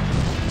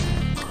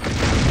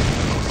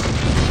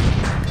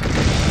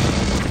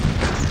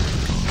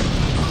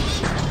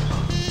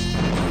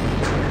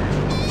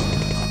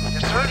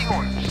 Yes, sir. Waiting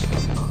orders.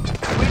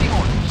 Waiting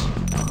orders.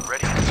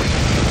 Ready and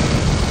waiting.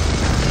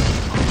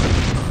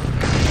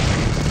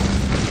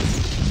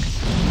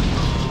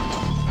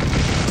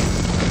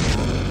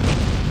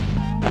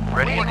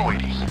 Ready and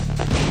waiting.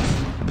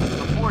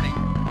 Reporting.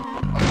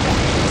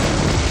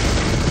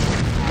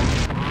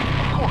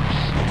 Of course.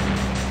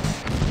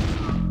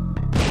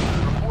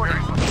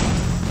 Reporting.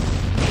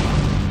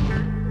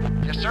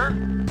 Yes, sir.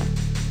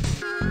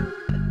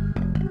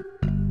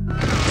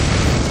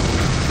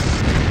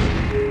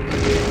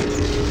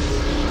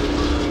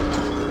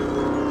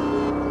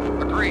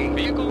 Agree.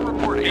 Vehicle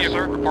reporting. Yes,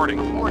 sir.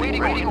 Reporting.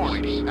 Waiting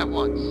orders. At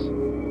once.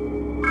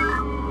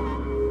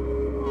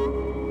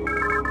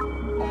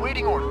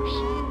 Awaiting orders.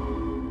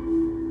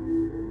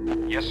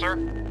 Yes, sir.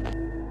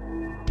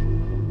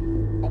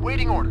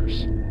 Awaiting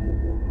orders.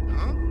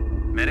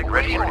 Medic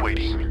Ready and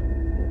reporting.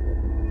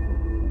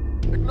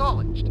 waiting.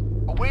 Acknowledged.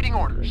 Awaiting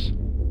orders.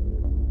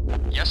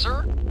 Yes,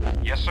 sir.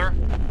 Yes, sir.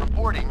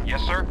 Reporting.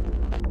 Yes, sir.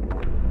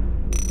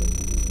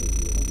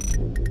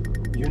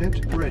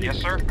 Unit ready. Yes,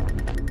 sir.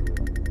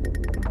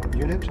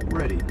 Unit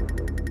ready.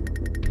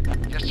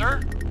 Yes, sir.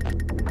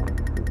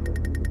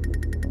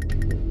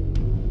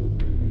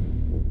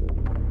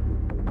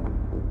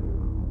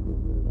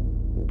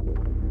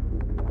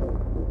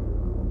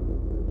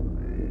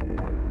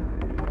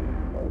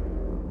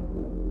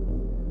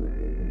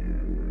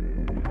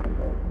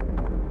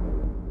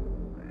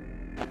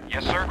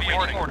 Yes, sir.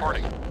 Reporting.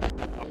 Reporting.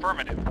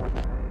 Affirmative.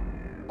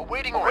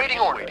 Awaiting orders. Awaiting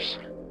orders.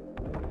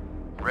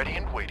 Ready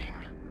and waiting.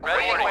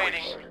 Ready and Awaiting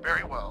waiting. orders.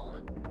 Very well.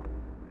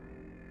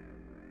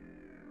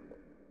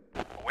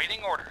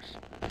 Awaiting orders.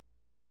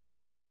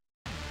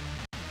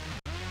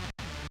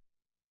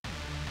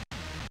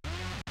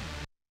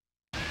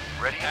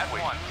 Ready and At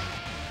waiting. once.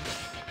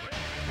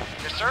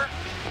 Yes, sir.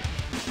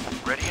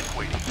 Ready and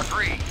waiting.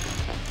 Agree.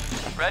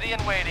 Ready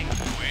and waiting.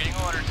 Awaiting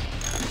orders.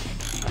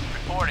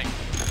 Reporting.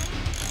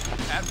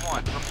 At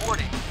once.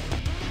 Reporting.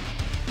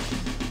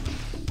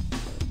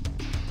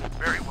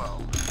 Very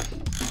well.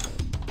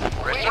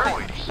 Ready and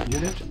waiting.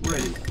 Unit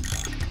ready.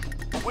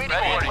 Awaiting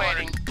Ready and orders.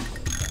 waiting.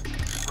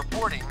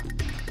 Reporting.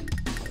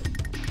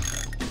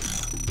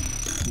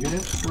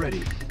 Unit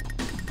ready.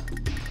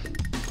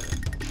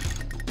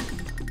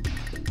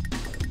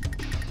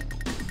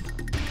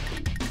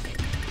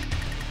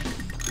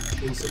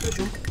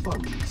 Insufficient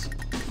funds.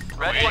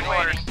 Ready and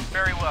waiting.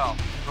 Very well.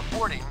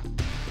 Reporting.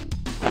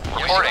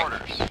 Reporting.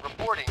 Orders.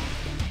 Reporting.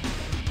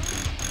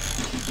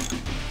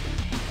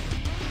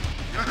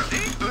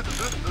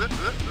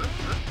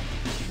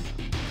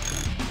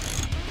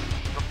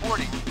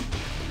 Reporting.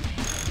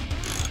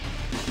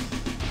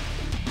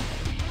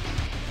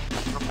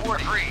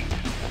 Reporting. Agreed.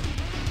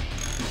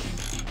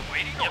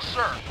 Waiting. Yes,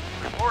 sir.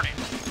 Reporting.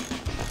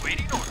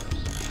 Waiting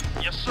orders.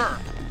 Yes, sir.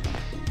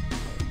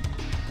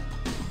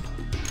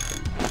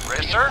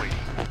 Ready Yes, sir. and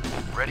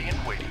waiting. Ready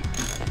and waiting.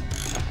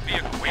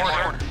 Vehicle. Waiting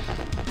orders.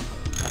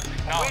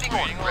 Waiting Waiting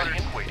orders. Ready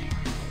orders. and waiting.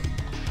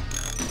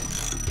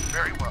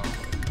 Very well.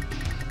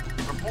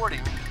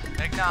 Reporting.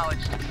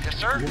 Acknowledged. Yes,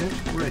 sir. Unit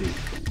ready.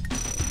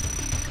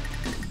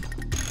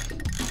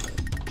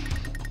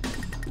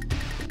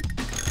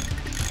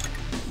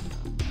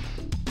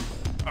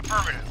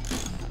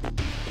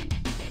 Affirmative.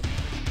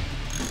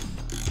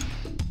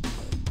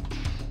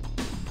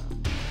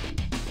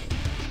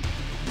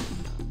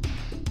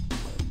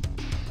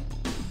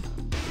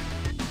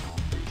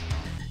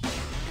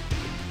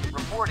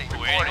 Reporting.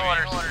 Awaiting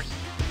orders.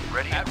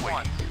 Ready At and waiting.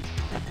 once.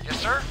 Yes,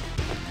 sir.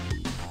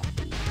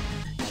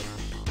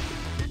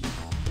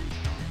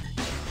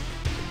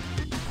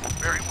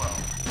 Very well.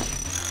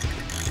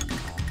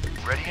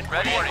 Ready and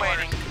Ready and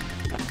waiting.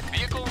 waiting.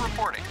 Vehicle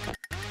reporting.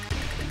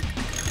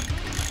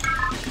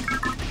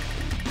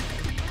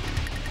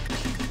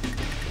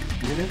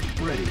 Unit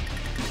ready.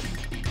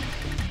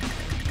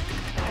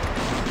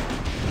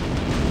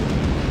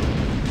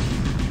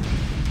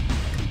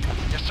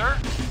 Yes, sir.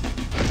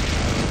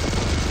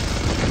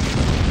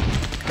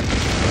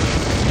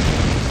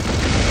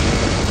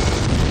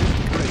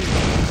 Ready.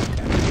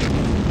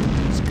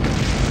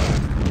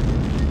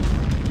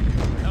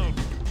 Help.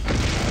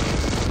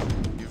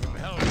 Give him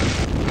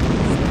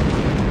help.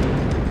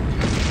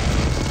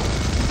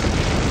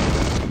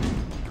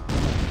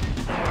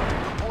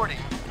 Reporting.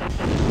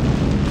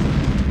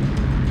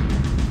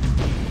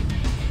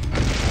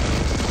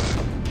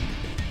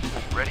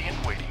 Ready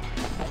and waiting.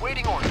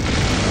 Awaiting orders.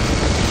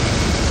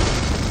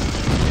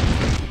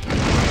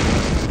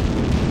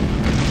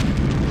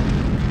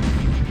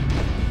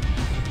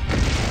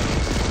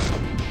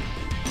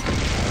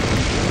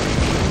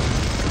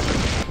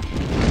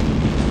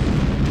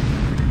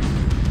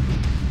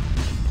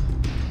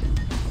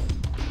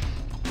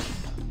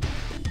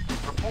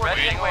 Reporting.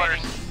 Ready and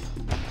Awaiting.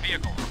 waiting.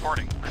 Vehicle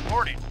reporting.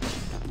 Reporting.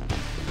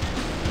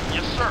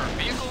 Yes, sir.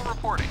 Vehicle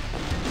reporting.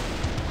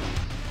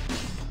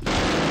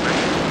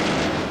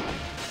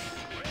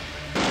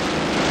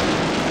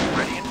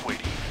 Ready and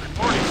waiting.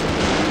 Reporting.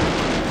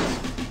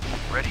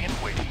 Ready and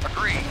waiting.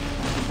 Agreed.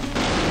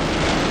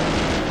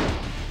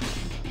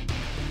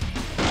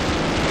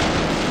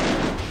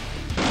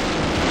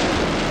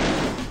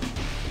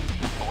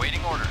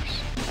 Awaiting orders.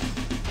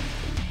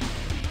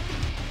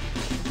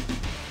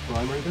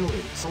 Primary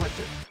building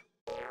selected.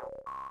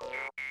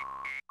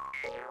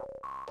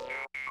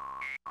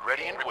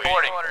 Ready and Reporting.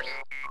 waiting. Orders.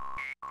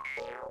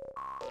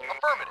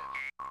 Affirmative.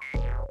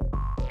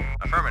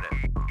 Affirmative.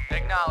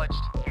 Acknowledged.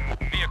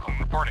 Vehicle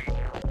reporting.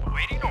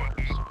 Awaiting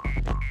orders.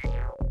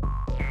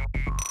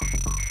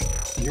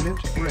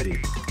 Unit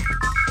ready.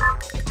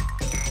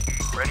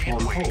 Ready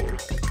and On waiting.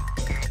 hold.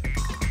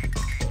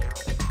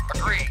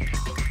 Agreed.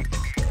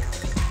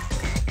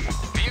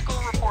 Vehicle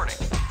reporting.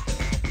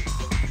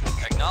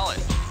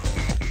 Acknowledged.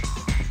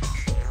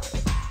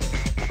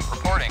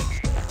 Reporting.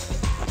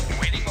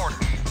 Waiting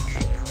orders.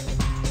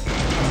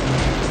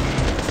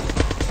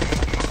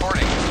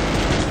 Reporting.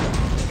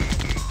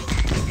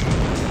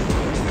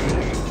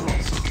 Unit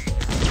lost.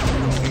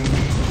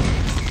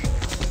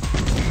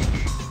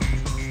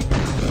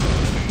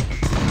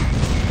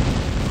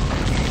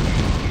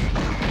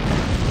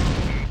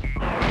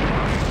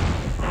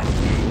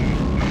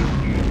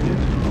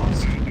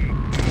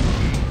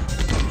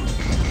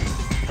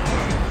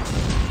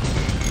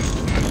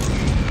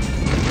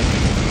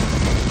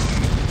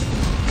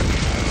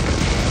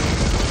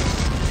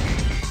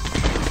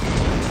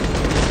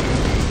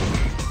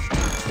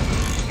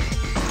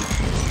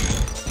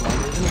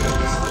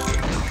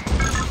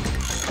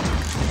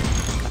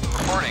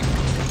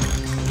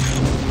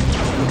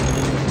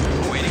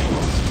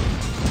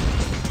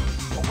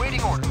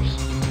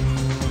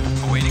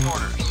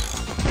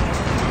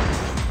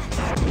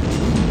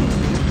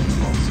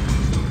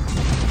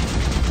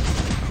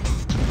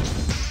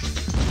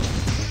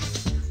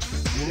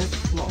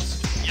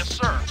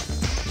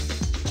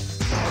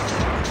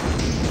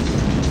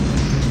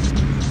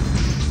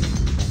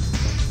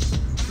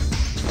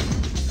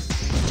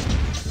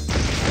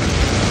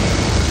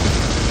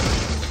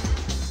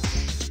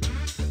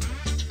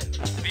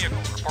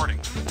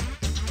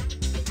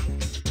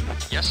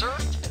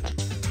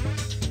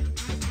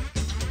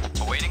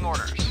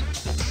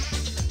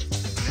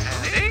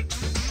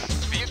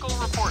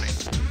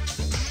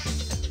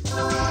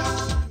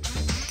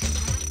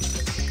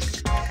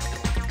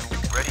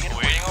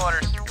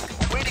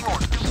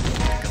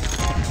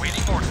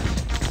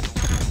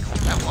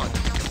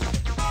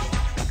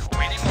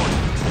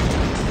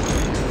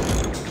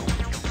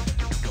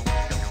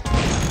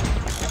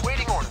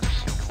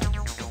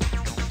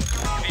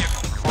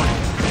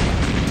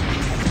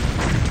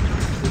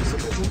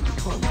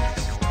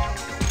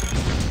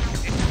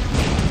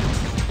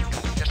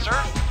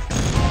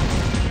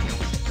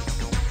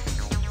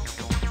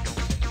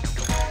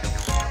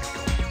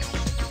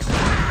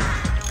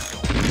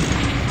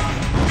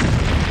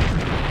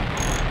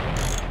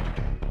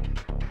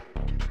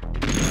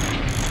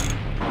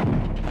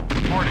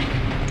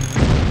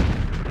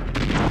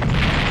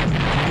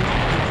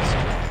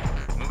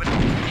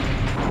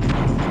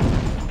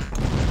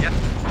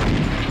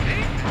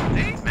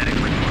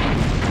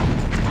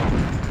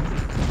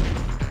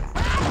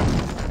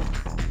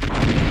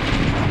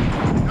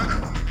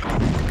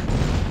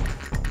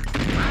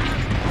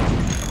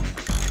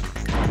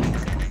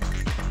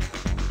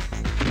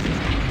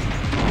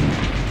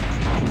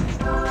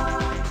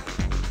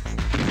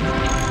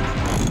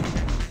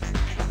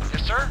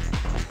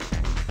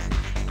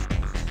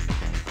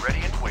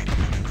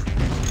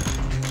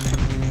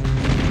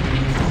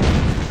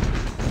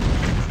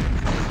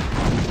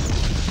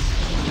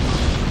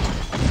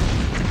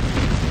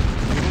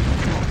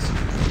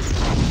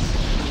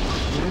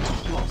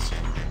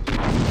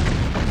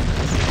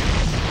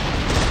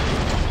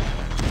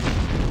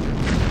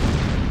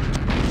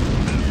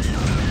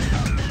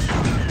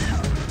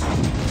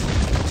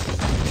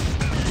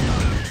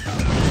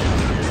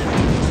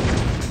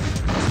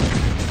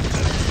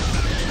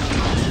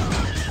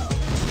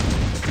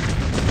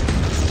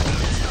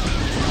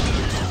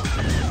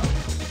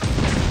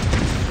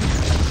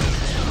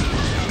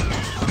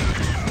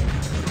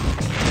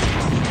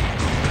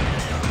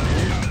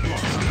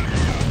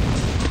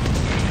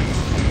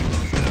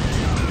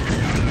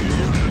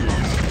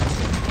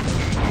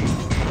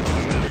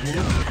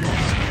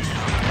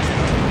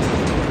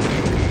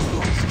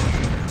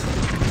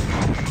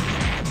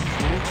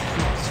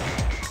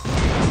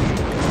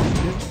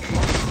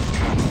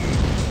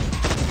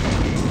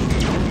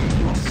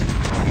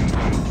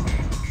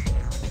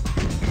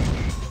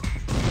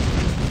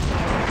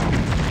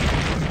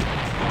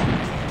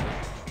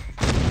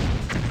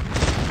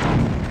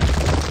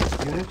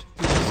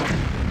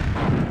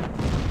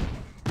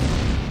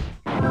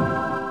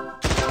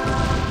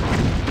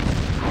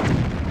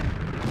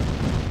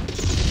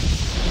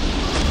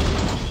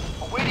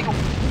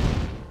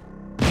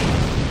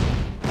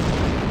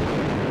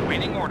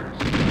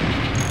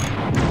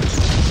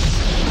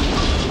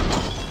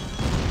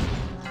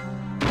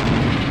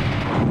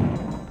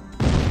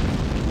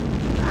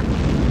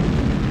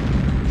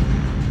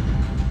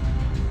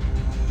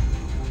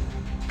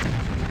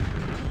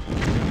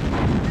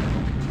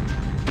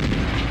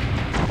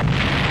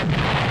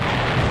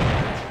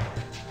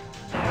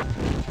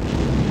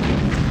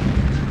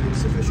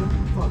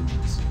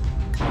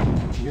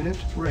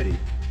 ready.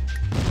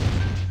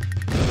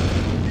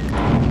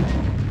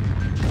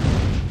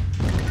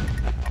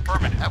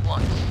 Affirmative. At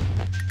once.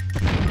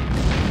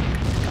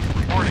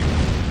 Reporting.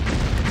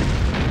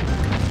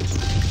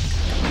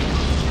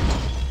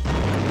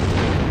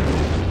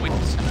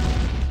 Witness.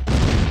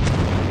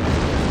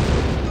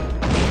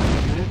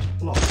 Unit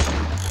lost.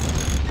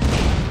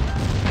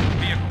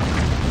 Vehicle.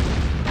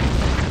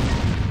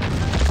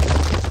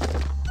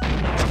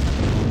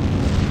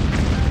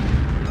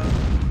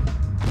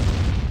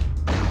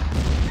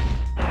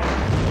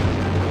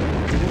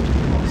 Unit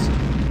lost.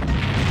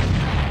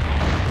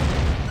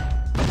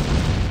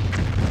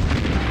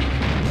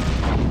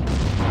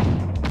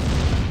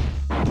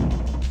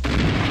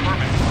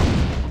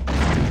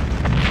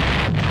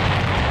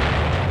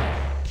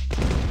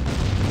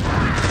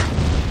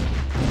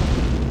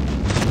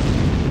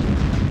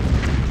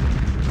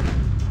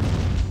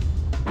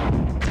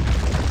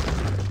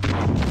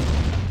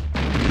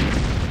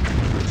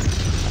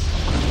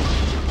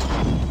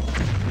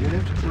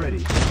 Unit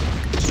ready.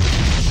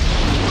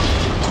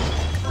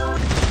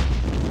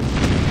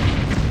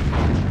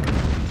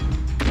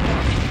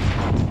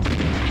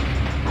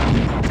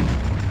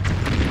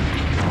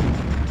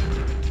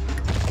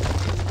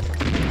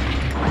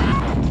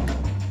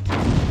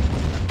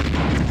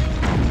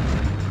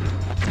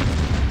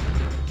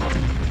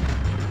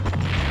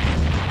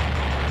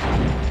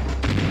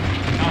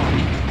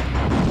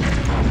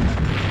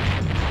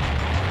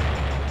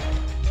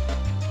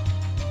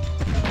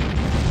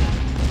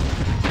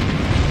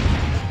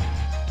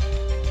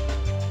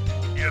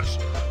 Yes,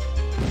 sir.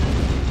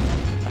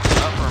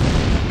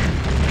 Affirmative.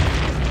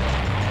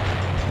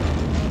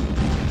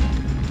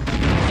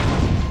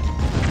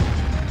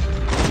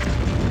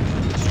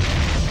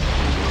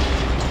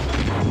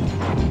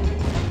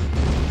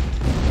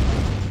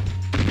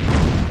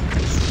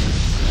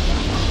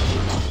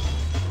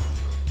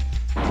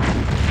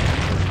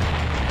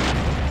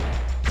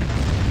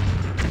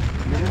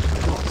 Unit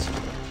lost.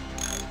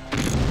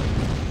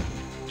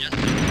 Yes,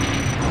 sir.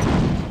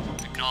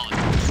 Acknowledge.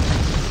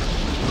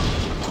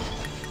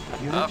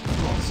 Unit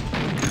lost.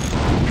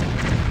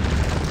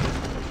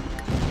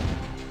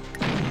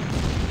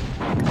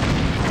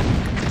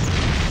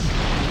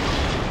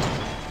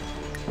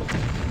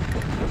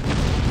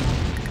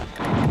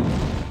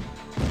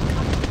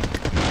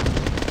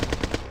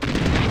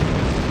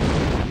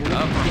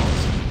 Unit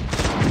lost.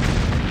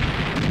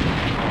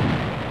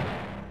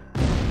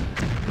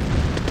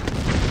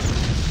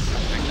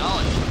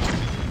 Acknowledge.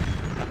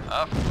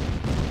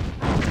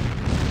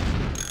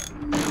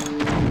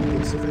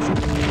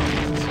 Insufficient.